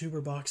versus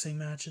YouTuber boxing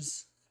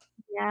matches?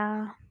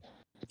 Yeah.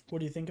 What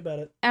do you think about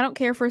it? I don't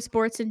care for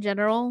sports in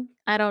general.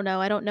 I don't know.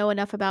 I don't know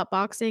enough about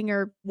boxing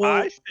or...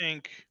 I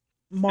think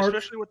Mark,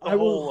 especially with the I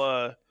will.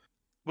 whole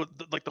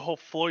like the whole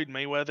Floyd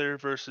Mayweather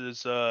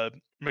versus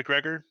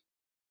McGregor.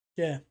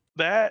 Yeah,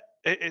 That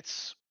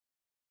it's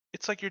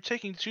like you're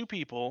taking two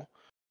people.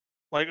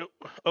 Like,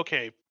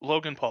 okay,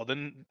 Logan Paul.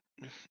 Then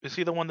is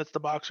he the one that's the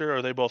boxer, or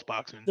are they both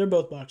boxing? they're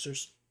both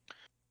boxers.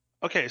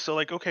 Okay, so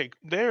like, okay,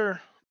 they're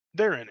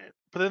in it.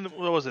 But then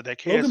what was it?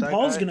 That Logan KSI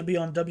Paul's guy? gonna be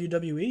on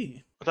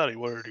WWE. I thought he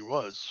already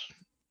was.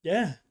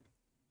 Yeah,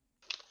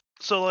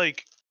 So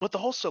like with the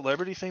whole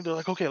celebrity thing, they're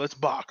like, okay, let's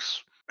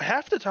box.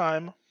 Half the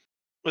time,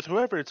 with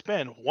whoever it's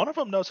been, one of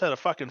them knows how to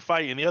fucking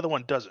fight, and the other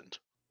one doesn't.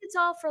 It's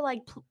all for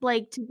like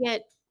to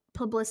get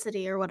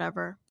publicity or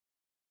whatever.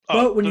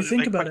 Oh, but when you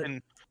think like about it,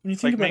 fucking when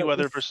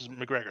Mayweather with, versus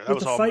McGregor, that with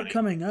was the all fight money.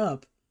 coming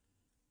up,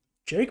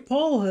 Jake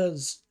Paul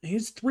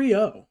he's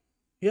 3-0.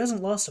 He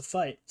hasn't lost a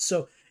fight,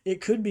 so it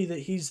could be that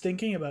he's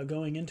thinking about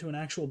going into an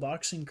actual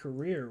boxing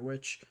career.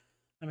 Which,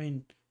 I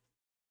mean,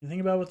 you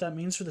think about what that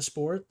means for the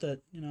sport.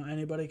 That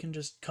anybody can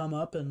just come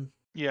up and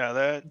Yeah,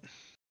 that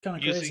kind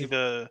of using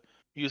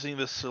crazy.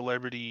 the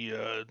celebrity,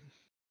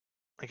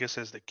 I guess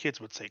as the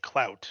kids would say,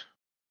 clout.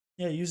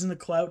 Yeah, using the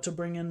clout to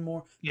bring in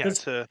more. Yeah, Because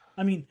to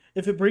I mean,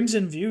 if it brings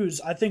in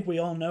views, I think we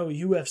all know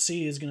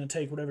UFC is going to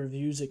take whatever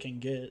views it can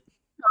get.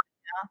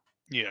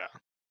 yeah,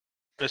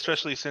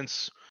 especially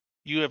since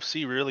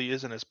UFC really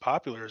isn't as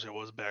popular as it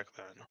was back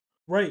then.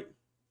 Right.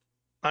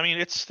 I mean,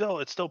 it's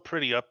still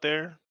pretty up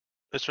there,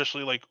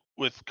 especially like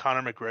with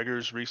Conor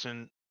McGregor's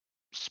recent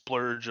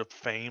splurge of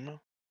fame.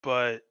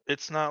 But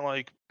it's not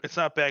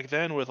back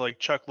then with like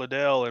Chuck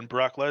Liddell and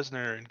Brock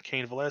Lesnar and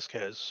Cain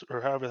Velasquez,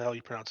 or however the hell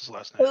you pronounce his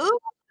last name. Ooh,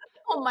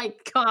 oh my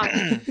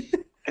god.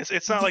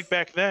 It's not like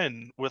back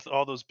then with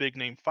all those big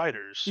name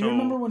fighters. Do you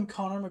remember So when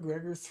Conor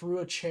McGregor threw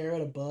a chair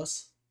at a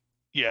bus?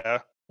 yeah,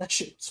 That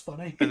shit was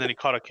funny. and then he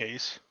caught a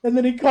case. And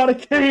then he caught a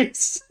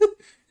case.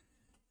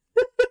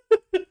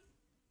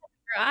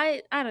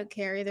 I don't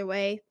care either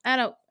way. I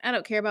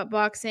don't care about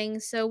boxing,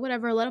 so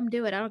whatever, let them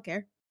do it. I don't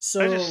care.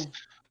 So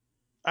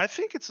I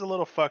think it's a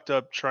little fucked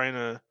up trying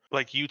to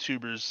like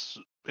YouTubers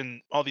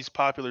and all these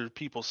popular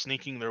people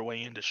sneaking their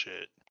way into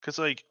shit. Cause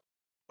like,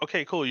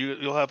 okay, cool,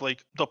 you'll have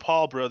like the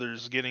Paul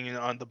brothers getting in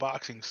on the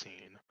boxing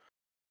scene,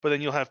 but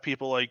then you'll have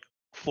people like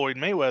Floyd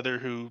Mayweather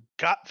who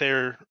got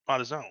there on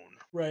his own.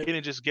 right. He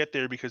didn't just get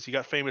there because he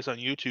got famous on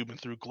YouTube and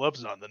threw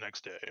gloves on the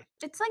next day.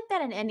 It's like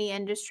that in any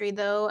industry,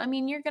 though. I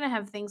mean, you're gonna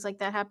have things like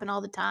that happen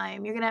all the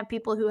time. You're gonna have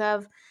people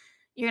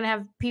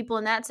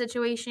in that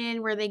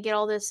situation where they get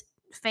all this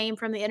fame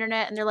from the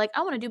internet and they're like,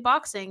 I want to do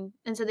boxing.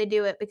 And so they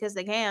do it because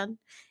they can.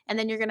 And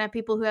then you're gonna have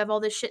people who have all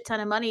this shit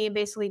ton of money and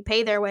basically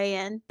pay their way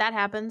in. That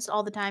happens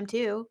all the time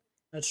too.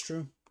 That's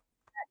true.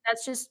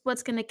 That's just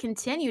what's gonna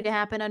continue to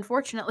happen,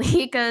 unfortunately,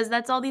 because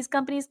that's all these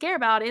companies care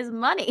about is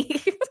money.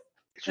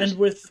 It's And just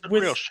with a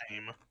real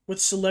shame. with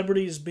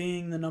celebrities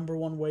being the number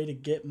one way to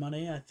get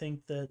money, I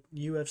think that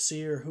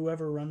UFC or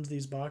whoever runs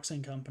these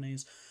boxing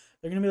companies,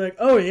 they're gonna be like,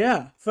 oh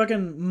yeah,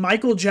 fucking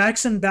Michael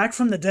Jackson back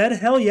from the dead.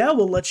 Hell yeah,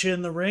 we'll let you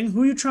in the ring.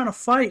 Who you trying to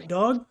fight,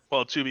 dog?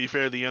 Well, to be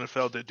fair, the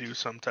NFL did do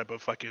some type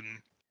of fucking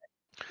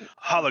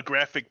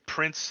holographic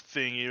Prince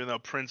thing, even though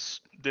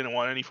Prince didn't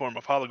want any form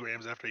of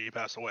holograms after he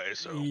passed away.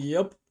 So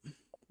Yep,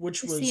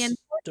 which was See,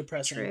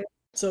 depressing. true.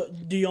 So,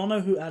 do y'all know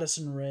who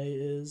Addison Rae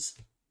is?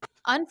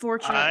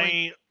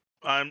 Unfortunately.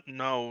 I'm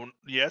no,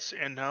 yes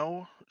and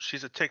no.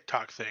 She's a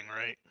TikTok thing,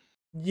 right?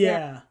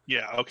 Yeah.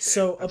 Yeah, okay.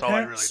 So That's all I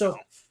really know.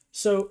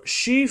 So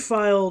she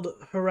filed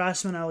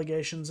harassment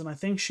allegations, and I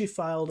think she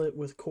filed it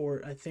with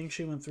court. I think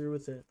she went through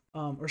with it,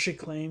 or she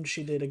claimed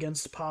she did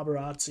against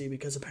paparazzi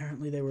because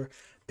apparently they were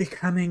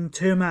becoming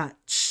too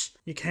much.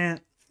 You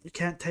can't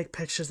take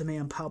pictures of me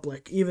in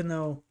public, even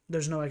though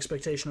there's no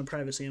expectation of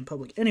privacy in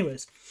public.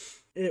 Anyways,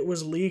 it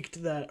was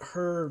leaked that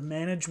her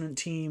management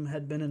team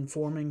had been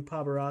informing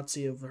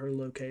paparazzi of her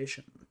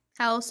location.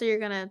 How else are you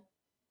gonna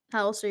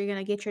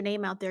get your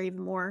name out there even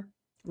more?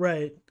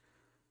 Right.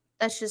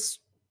 That's just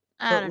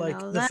I don't But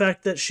know. the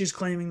fact that she's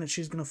claiming that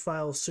she's gonna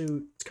file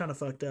suit, it's kind of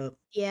fucked up.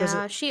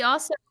 Yeah, she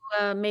also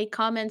made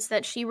comments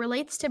that she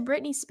relates to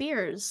Britney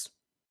Spears.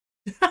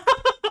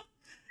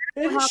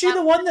 Isn't she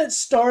the one that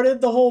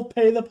started the whole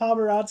pay the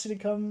paparazzi to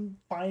come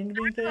find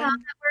me thing?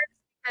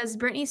 Because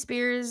Britney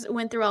Spears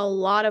went through a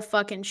lot of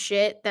fucking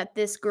shit that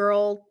this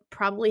girl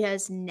probably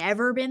has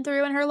never been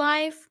through in her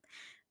life.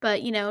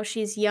 But,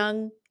 she's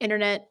young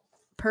internet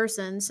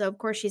person, so of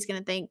course she's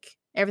gonna think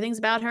everything's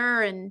about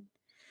her and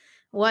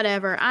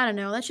whatever. I don't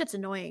know. That shit's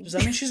annoying. Does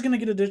that mean she's gonna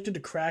get addicted to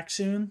crack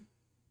soon?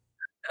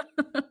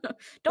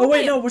 Oh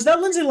wait, no, was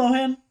that Lindsay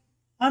Lohan?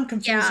 I'm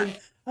confusing. Yeah.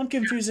 I'm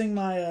confusing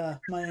my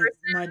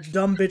my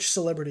dumb bitch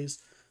celebrities.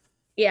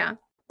 Yeah.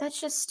 That's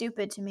just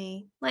stupid to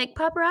me. Like,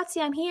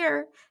 paparazzi, I'm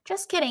here.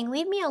 Just kidding.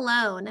 Leave me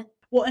alone.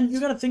 Well, and you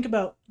got to think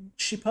about,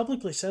 she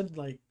publicly said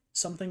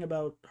something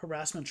about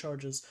harassment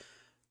charges.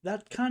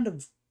 That kind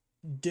of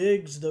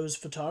digs those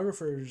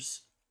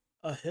photographers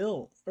a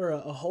hill or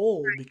a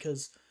hole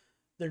because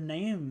their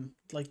name,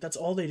 that's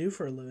all they do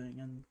for a living,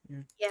 and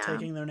you're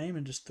taking their name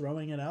and just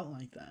throwing it out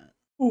like that.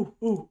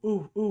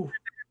 Ooh.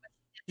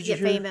 Did you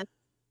hear? Famous.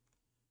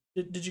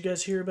 Did you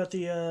guys hear about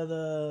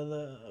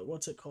the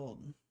what's it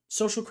called?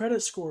 Social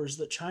credit scores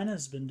that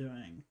China's been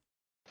doing.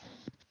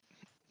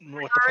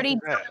 What the fuck Already is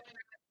that?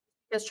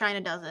 because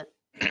China does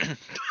it.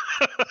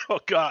 Oh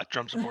God,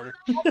 Trump supporter.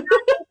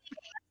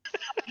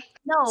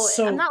 No,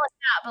 So- I'm not like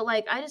that, but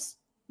like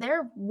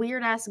they're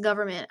weird ass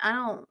government.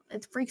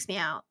 It freaks me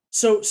out.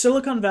 So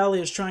Silicon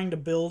Valley is trying to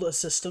build a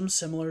system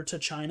similar to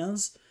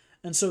China's,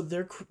 and so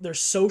their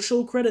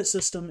social credit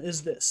system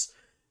is this.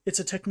 It's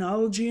a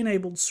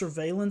technology-enabled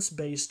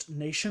surveillance-based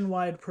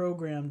nationwide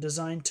program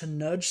designed to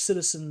nudge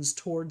citizens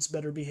towards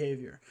better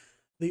behavior.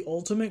 The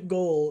ultimate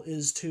goal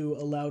is to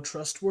allow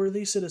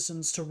trustworthy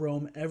citizens to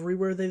roam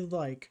everywhere they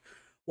like,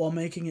 while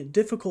making it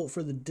difficult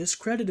for the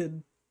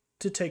discredited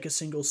to take a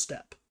single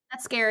step.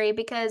 That's scary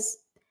because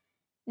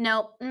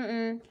no,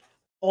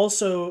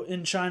 Also,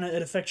 in China,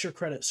 it affects your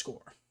credit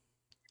score.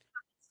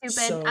 stupid.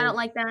 So- I don't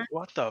like that.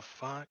 What the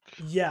fuck?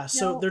 Yeah,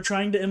 so No. they're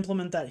trying to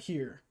implement that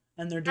here.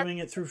 And they're doing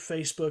it through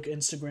Facebook,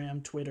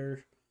 Instagram,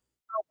 Twitter.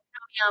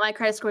 Yeah, my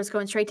credit score is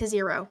going straight to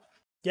 0.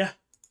 Yeah.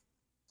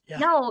 Yeah.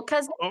 No,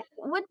 because Oh.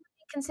 what do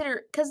you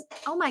consider? Because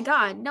oh my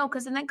god, no,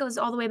 because then that goes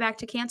all the way back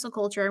to cancel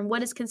culture and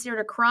what is considered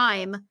a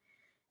crime,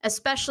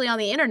 especially on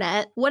the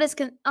internet. What is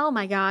oh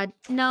my god,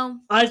 no.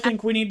 I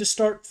think we need to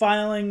start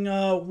filing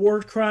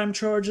war crime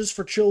charges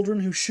for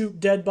children who shoot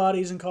dead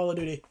bodies in Call of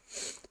Duty.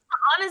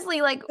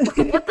 Honestly, like what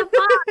the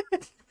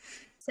fuck?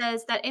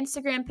 Says that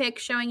Instagram pic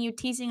showing you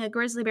teasing a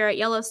grizzly bear at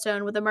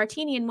Yellowstone with a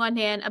martini in one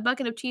hand, a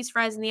bucket of cheese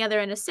fries in the other,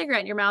 and a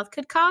cigarette in your mouth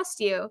could cost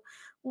you.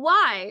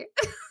 Why?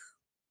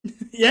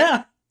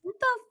 Yeah. What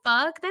the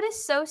fuck? That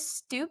is so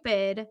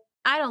stupid.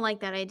 I don't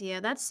like that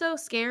idea. That's so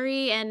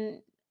scary,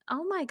 and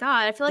oh my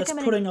god, I feel like That's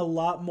I'm putting a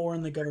lot more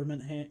in the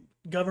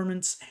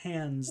government's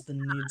hands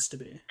than needs to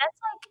be.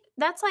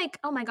 That's like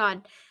oh my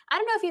god. I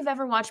don't know if you've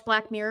ever watched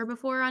Black Mirror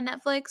before on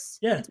Netflix.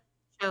 Yeah.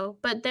 Show,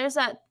 but there's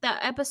that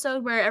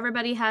episode where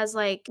everybody has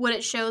like what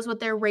it shows what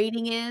their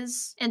rating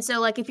is, and so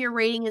like if your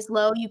rating is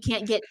low, you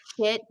can't get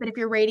shit, but if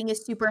your rating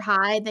is super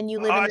high, then you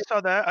live Oh, in I the saw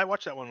that. I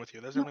watched that one with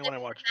you. That's the You only one I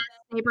live in watched.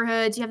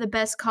 neighborhoods, you have the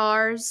best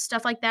cars,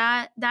 stuff like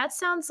that. That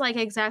sounds like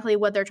exactly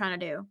what they're trying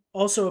to do.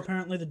 Also,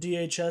 apparently, the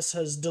DHS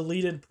has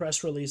deleted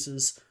press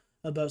releases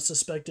about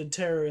suspected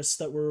terrorists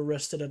that were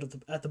arrested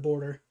at the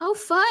border. Oh,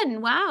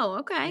 fun! Wow.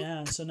 Okay.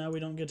 Yeah, so now we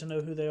don't get to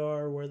know who they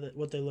are,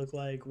 what they look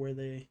like, where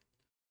they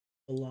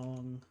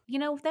belong. You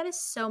know that is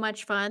so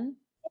much fun.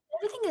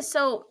 Everything is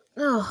so.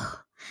 Ugh.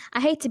 I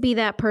hate to be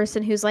that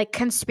person who's like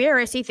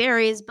conspiracy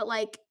theories, but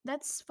like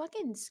that's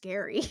fucking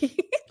scary.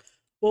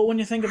 Well, when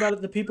you think about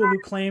it, the people who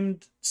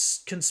claimed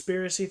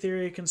conspiracy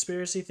theory,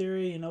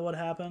 you know what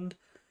happened?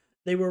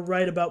 They were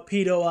right about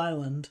Pedo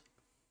Island.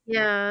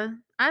 Yeah.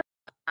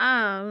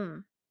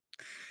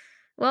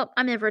 Well,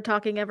 I'm never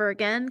talking ever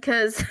again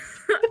because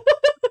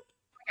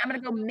I'm gonna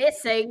go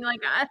missing. Like,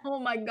 oh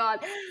my god,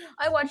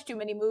 I watch too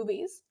many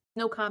movies.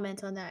 No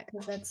comment on that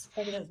because that's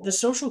fucking The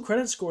social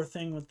credit score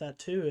thing with that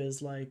too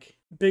is like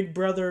Big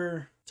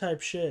Brother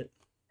type shit.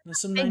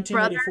 There's some Big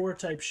 1984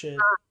 type shit.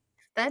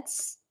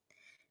 That's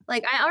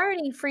like I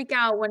already freak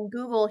out when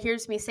Google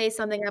hears me say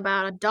something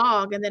about a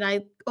dog, and then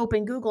I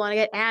open Google and I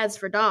get ads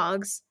for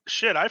dogs.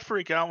 Shit, I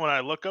freak out when I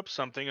look up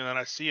something and then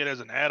I see it as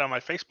an ad on my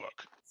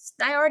Facebook.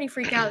 I already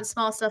freak out at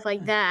small stuff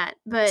like that,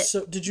 but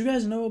So, did you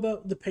guys know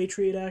about the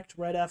Patriot Act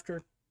right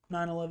after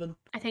 9/11?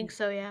 I think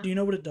so. Yeah. Do you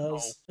know what it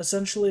does?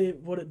 Essentially,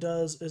 what it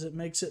does is it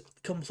makes it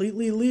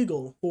completely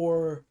legal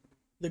for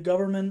the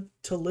government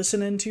to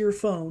listen into your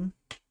phone,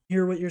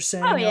 hear what you're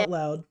saying out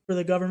loud, for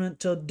the government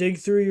to dig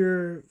through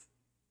your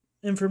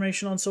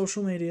information on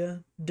social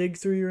media, dig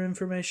through your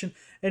information.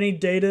 Any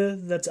data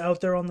that's out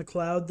there on the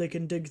cloud, they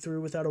can dig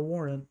through without a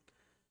warrant.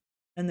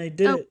 And they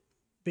did it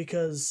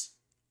because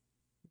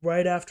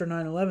right after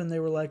 9/11, they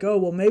were like, oh,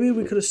 well, maybe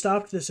we could have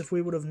stopped this if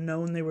we would have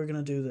known they were going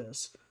to do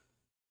this.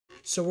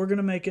 So we're going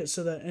to make it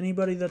so that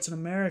anybody that's an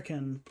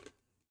American,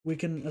 we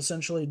can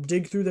essentially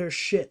dig through their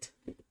shit,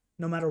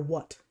 no matter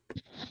what.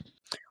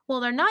 Well,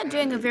 they're not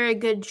doing a very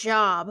good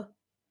job.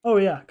 Oh,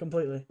 yeah,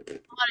 completely.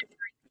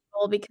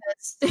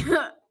 Because,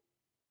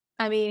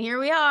 I mean, here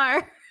we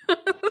are.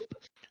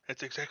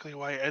 That's exactly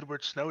why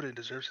Edward Snowden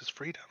deserves his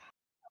freedom.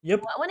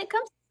 Yep. When it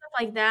comes to stuff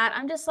like that,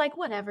 I'm just like,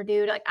 whatever,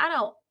 dude. Like,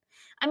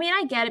 I mean,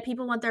 I get it.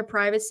 People want their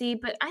privacy,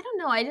 but I don't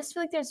know. I just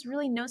feel like there's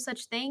really no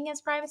such thing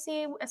as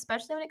privacy,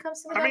 especially when it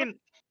comes to the government. I mean,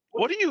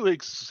 what do you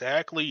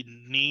exactly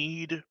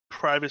need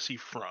privacy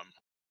from?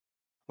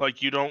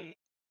 Like, you don't.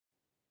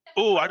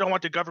 Oh, I don't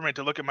want the government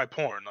to look at my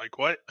porn. Like,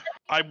 what?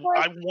 I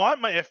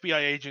want my FBI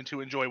agent to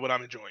enjoy what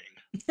I'm enjoying.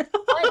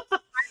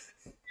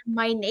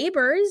 My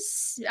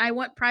neighbors, I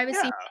want privacy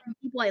from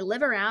people I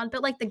live around,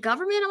 but like the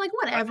government, I'm like,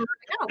 whatever.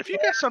 I don't If you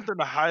got something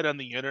to hide on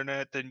the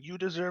internet, then you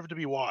deserve to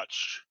be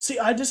watched. See,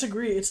 I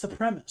disagree. It's the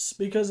premise,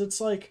 because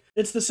it's like,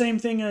 it's the same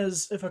thing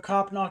as if a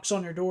cop knocks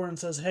on your door and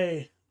says,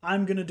 hey,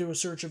 I'm going to do a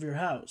search of your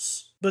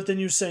house. But then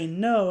you say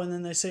no, and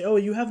then they say, oh,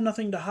 you have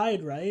nothing to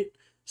hide, right?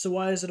 So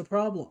why is it a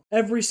problem?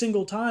 Every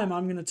single time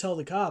I'm going to tell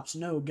the cops,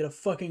 no, get a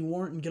fucking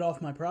warrant and get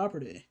off my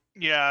property.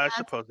 Yeah, I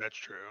suppose that's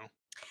true.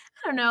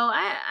 don't know.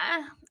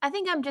 I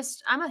think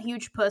I'm a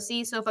huge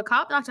pussy. So if a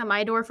cop knocked on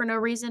my door for no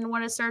reason and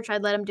wanted to search,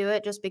 I'd let him do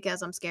it just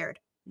because I'm scared.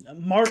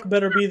 Mark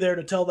better be there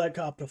to tell that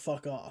cop to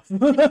fuck off.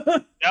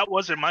 That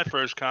wasn't my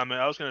first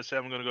comment. I was gonna say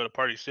I'm gonna go to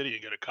Party City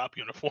and get a cop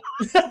uniform.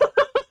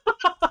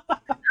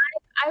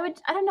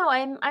 I don't know.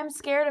 I'm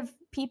scared of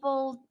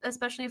people,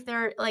 especially if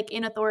they're like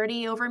in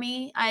authority over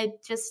me. I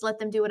just let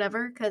them do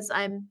whatever because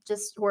I'm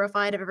just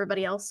horrified of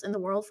everybody else in the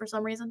world for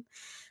some reason.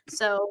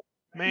 So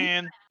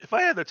Man, if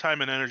I had the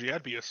time and energy,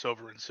 I'd be a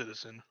sovereign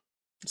citizen.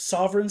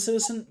 Sovereign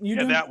citizen?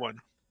 Yeah, that one.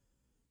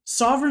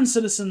 Sovereign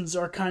citizens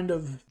are kind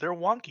of... They're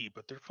wonky,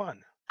 but they're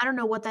fun. I don't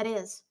know what that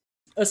is.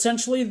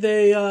 Essentially,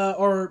 they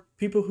are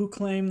people who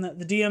claim that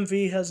the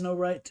DMV has no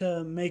right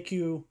to make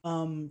you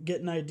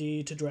get an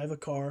ID to drive a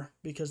car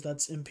because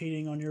that's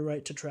impeding on your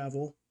right to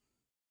travel.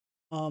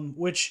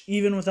 Which,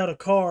 even without a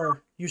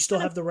car, you still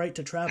have the right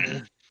to travel.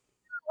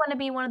 I want to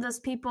be one of those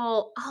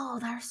people. Oh,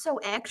 they're so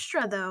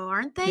extra, though,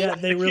 aren't they? Yeah,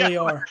 they really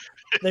are.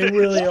 They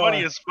really it's are.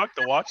 funny as fuck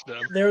to watch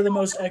them. They're the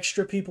most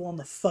extra people on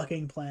the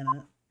fucking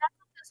planet.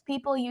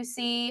 People you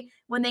see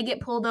when they get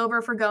pulled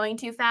over for going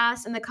too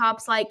fast and the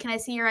cop's like, can I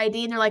see your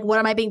ID? And they're like, what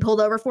am I being pulled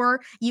over for?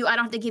 I don't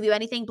have to give you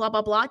anything, blah,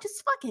 blah, blah.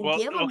 Just fucking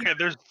give them. Okay,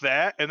 there's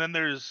that. And then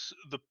there's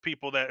the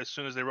people that as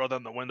soon as they roll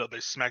down the window,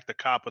 they smack the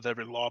cop with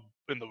every law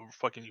in the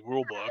fucking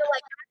rule book.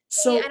 Like,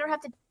 so I don't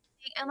have to.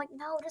 I'm like,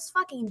 no, just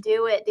fucking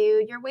do it,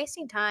 dude. You're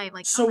wasting time.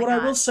 Like, so what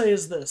I will say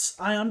is this.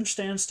 I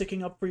understand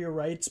sticking up for your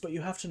rights, but you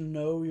have to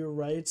know your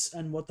rights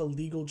and what the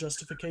legal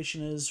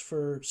justification is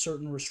for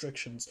certain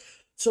restrictions.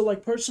 So,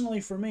 like, personally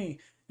for me,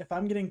 if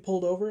I'm getting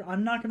pulled over,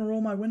 I'm not going to roll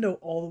my window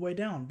all the way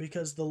down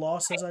because the law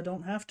says I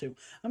don't have to.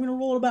 I'm going to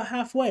roll it about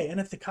halfway, and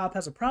if the cop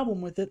has a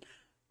problem with it,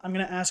 I'm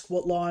going to ask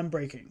what law I'm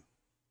breaking.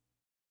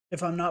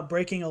 If I'm not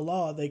breaking a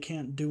law, they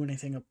can't do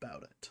anything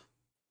about it.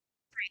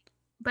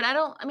 But I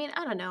don't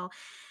know.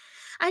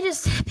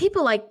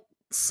 People like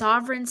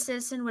sovereign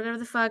citizen, whatever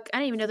the fuck, I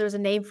didn't even know there was a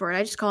name for it.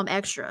 I just call them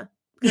extra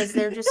because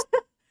they're just...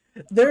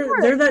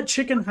 they're that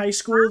chick in high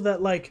school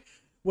that, like,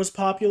 was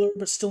popular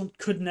but still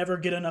could never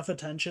get enough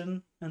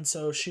attention, and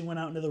so she went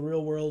out into the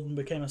real world and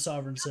became a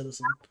sovereign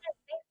citizen.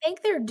 They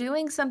think they're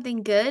doing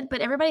something good,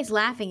 but everybody's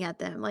laughing at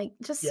them. Like,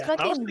 just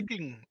fucking... I was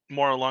thinking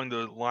more along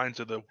the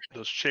lines of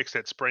those chicks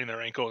that sprain their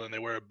ankle and then they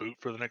wear a boot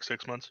for the next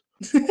 6 months.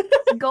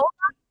 Go on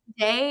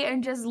day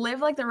and just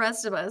live like the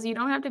rest of us. You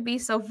don't have to be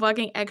so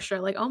fucking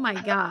extra. Like, oh my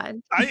god.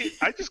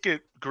 I just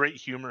get great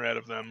humor out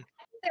of them.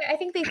 I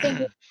think they think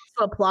we're supposed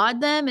to applaud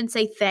them and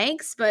say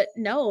thanks, but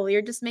no,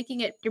 you're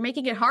making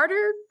it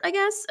harder, I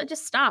guess.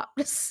 Just stop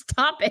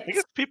it. I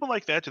guess people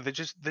like that, they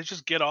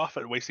just get off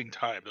at wasting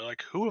time. They're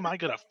like, who am I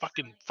gonna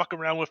fucking fuck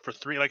around with for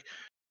 3? Like,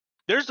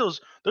 there's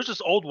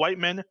just old white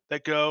men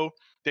that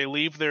they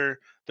leave their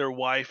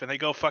wife and they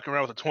go fucking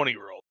around with a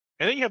 20-year-old.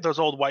 And then you have those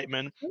old white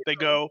men, they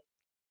go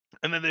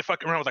and then they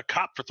fuck around with a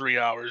cop for 3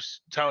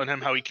 hours, telling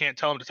him how he can't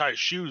tell him to tie his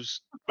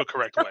shoes the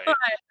correct way.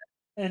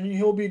 And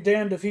he'll be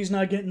damned if he's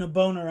not getting a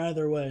boner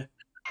either way.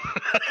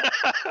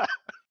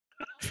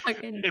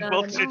 In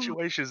both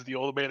situations, the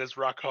old man is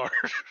rock hard.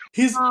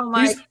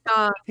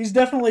 God. He's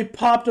definitely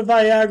popped a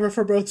Viagra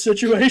for both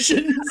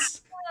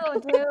situations. Oh,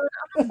 dude,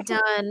 I'm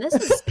done. This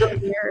is so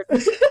weird.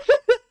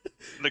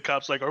 The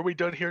cop's like, are we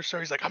done here, sir?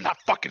 He's like, I'm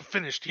not fucking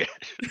finished yet.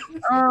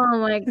 Oh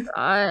my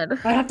god.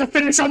 I have to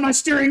finish on my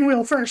steering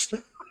wheel first.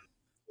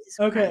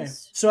 Okay,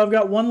 so I've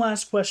got one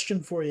last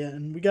question for you,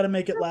 and we got to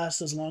make it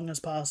last as long as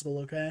possible,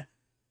 okay?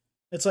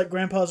 It's like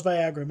Grandpa's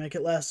Viagra. Make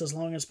it last as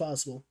long as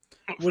possible.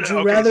 Would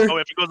you rather... So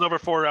if it goes over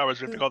 4 hours,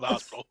 you have to go to the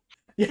hospital.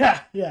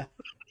 Yeah.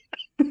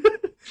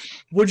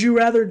 Would you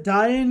rather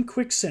die in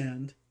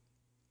quicksand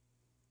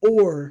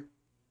or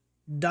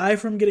die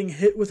from getting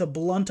hit with a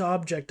blunt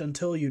object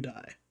until you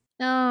die?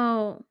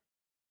 No.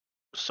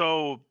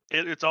 So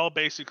it's all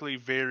basically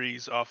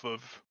varies off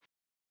of,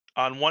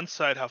 on one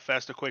side, how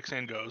fast the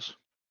quicksand goes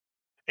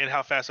and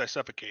how fast I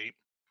suffocate.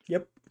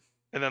 Yep.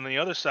 And then on the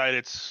other side,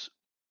 it's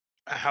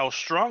how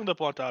strong the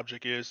blunt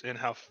object is and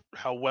how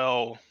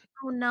well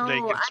they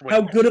can swing.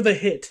 How good of a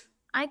hit.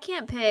 I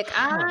can't pick.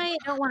 I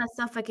don't want to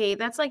suffocate.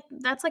 That's like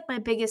my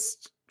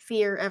biggest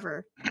fear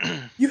ever.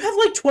 You have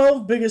like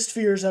 12 biggest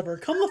fears ever.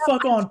 Come the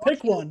fuck on,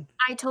 pick one.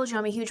 I told you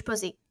I'm a huge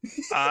pussy.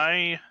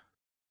 I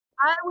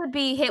would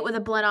be hit with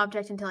a blunt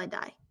object until I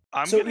die.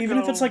 So even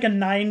if it's like a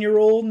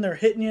 9-year-old and they're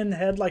hitting you in the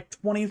head like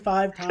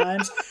 25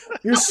 times,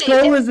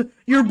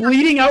 you're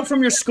bleeding out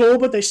from your skull,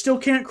 but they still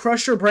can't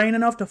crush your brain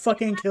enough to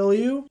fucking kill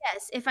you?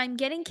 Yes, if I'm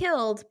getting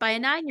killed by a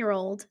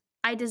 9-year-old,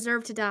 I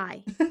deserve to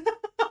die.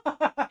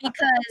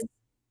 Because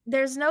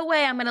there's no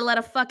way I'm going to let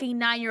a fucking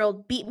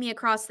 9-year-old beat me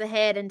across the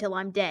head until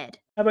I'm dead.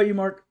 How about you,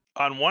 Mark?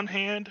 On one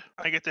hand,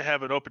 I get to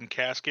have an open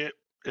casket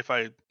if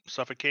I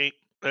suffocate.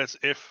 That's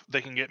if they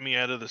can get me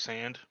out of the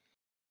sand.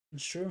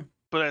 It's true.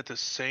 But at the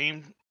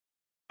same,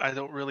 I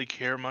don't really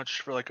care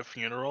much for like a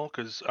funeral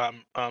because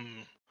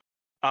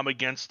I'm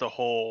against the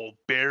whole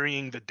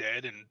burying the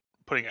dead and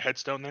putting a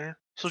headstone there.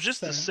 So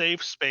just to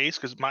save space,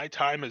 because my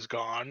time is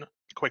gone,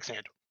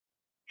 quicksand.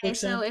 Okay,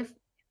 so if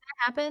that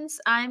happens,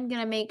 I'm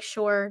gonna make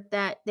sure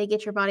that they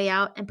get your body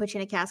out and put you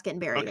in a casket and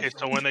bury Okay, you.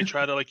 so when they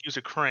try to like use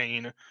a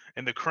crane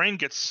and the crane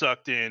gets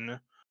sucked in,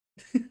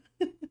 What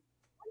kind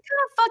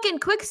of fucking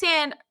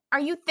quicksand are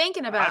you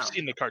thinking I've about?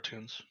 seen the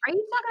cartoons. Are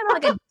you talking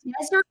about like a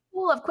desert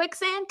pool of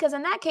quicksand? Because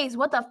in that case,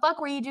 what the fuck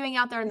were you doing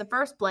out there in the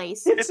first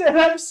place? It said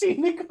I've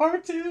seen the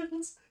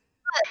cartoons.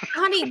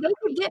 Honey, they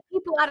could get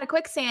people out of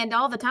quicksand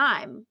all the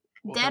time,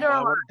 Well, dead then or why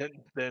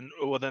alive.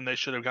 would then they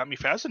should have got me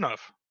fast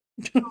enough.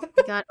 Oh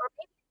my god! Or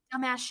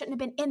maybe dumbass shouldn't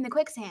have been in the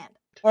quicksand.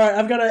 All right,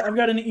 I've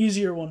got an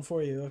easier one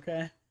for you.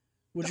 Okay,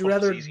 would you Oh, it's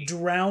rather easy.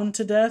 drown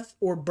to death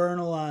or burn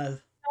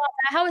alive?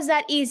 How is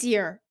that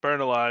easier?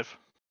 Burn alive,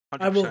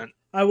 I will. 100%.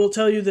 I will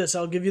tell you this.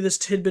 I'll give you this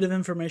tidbit of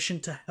information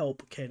to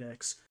help,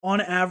 Kaydexx. On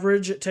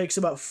average, it takes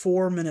about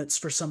 4 minutes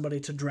for somebody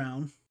to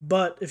drown.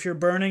 But if you're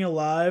burning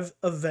alive,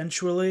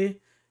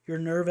 eventually your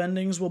nerve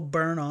endings will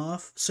burn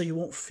off, so you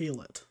won't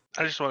feel it.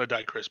 I just want to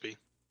die crispy.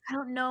 I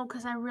don't know,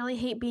 because I really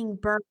hate being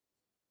burnt.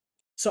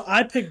 So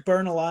I pick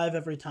burn alive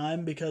every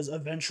time because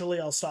eventually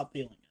I'll stop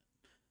feeling it.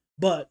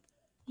 But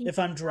if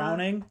I'm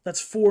drowning,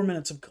 that's 4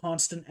 minutes of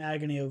constant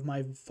agony of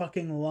my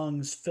fucking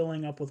lungs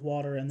filling up with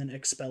water and then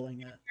expelling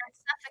it. You're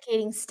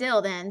suffocating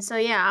still then. So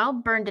yeah, I'll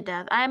burn to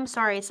death. I'm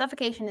sorry,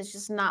 suffocation is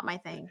just not my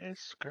thing.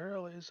 This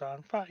girl is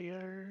on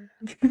fire.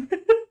 I mean,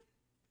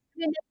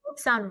 that both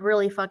sound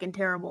really fucking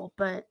terrible,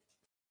 but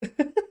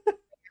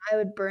I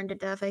would burn to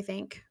death, I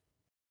think.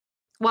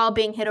 While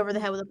being hit over the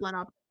head with a blunt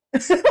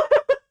object.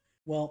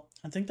 Well,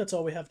 I think that's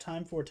all we have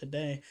time for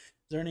today.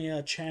 Is there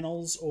any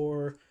channels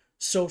or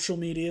social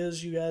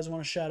medias you guys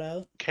want to shout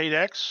out?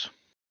 Kaydexx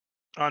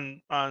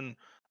on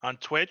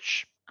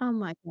Twitch. Oh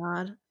my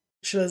god.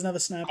 She doesn't have a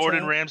Snapchat.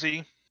 Gordon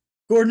Ramsay.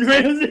 Gordon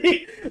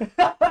Ramsay.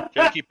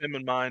 Gotta keep him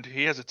in mind.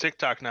 He has a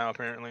TikTok now,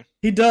 apparently.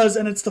 He does,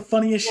 and it's the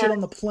funniest shit on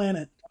the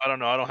planet. I don't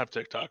know. I don't have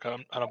TikTok. I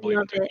don't believe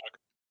in TikTok.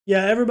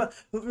 Yeah, everybody,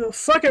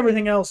 fuck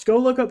everything else. Go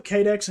look up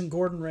Kaydexx and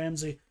Gordon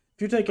Ramsay.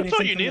 If you take That's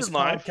all anything you from need this in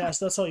life. podcast,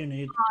 that's all you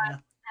need. Yeah.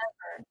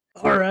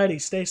 Alrighty,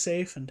 stay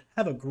safe and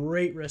have a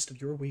great rest of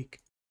your week.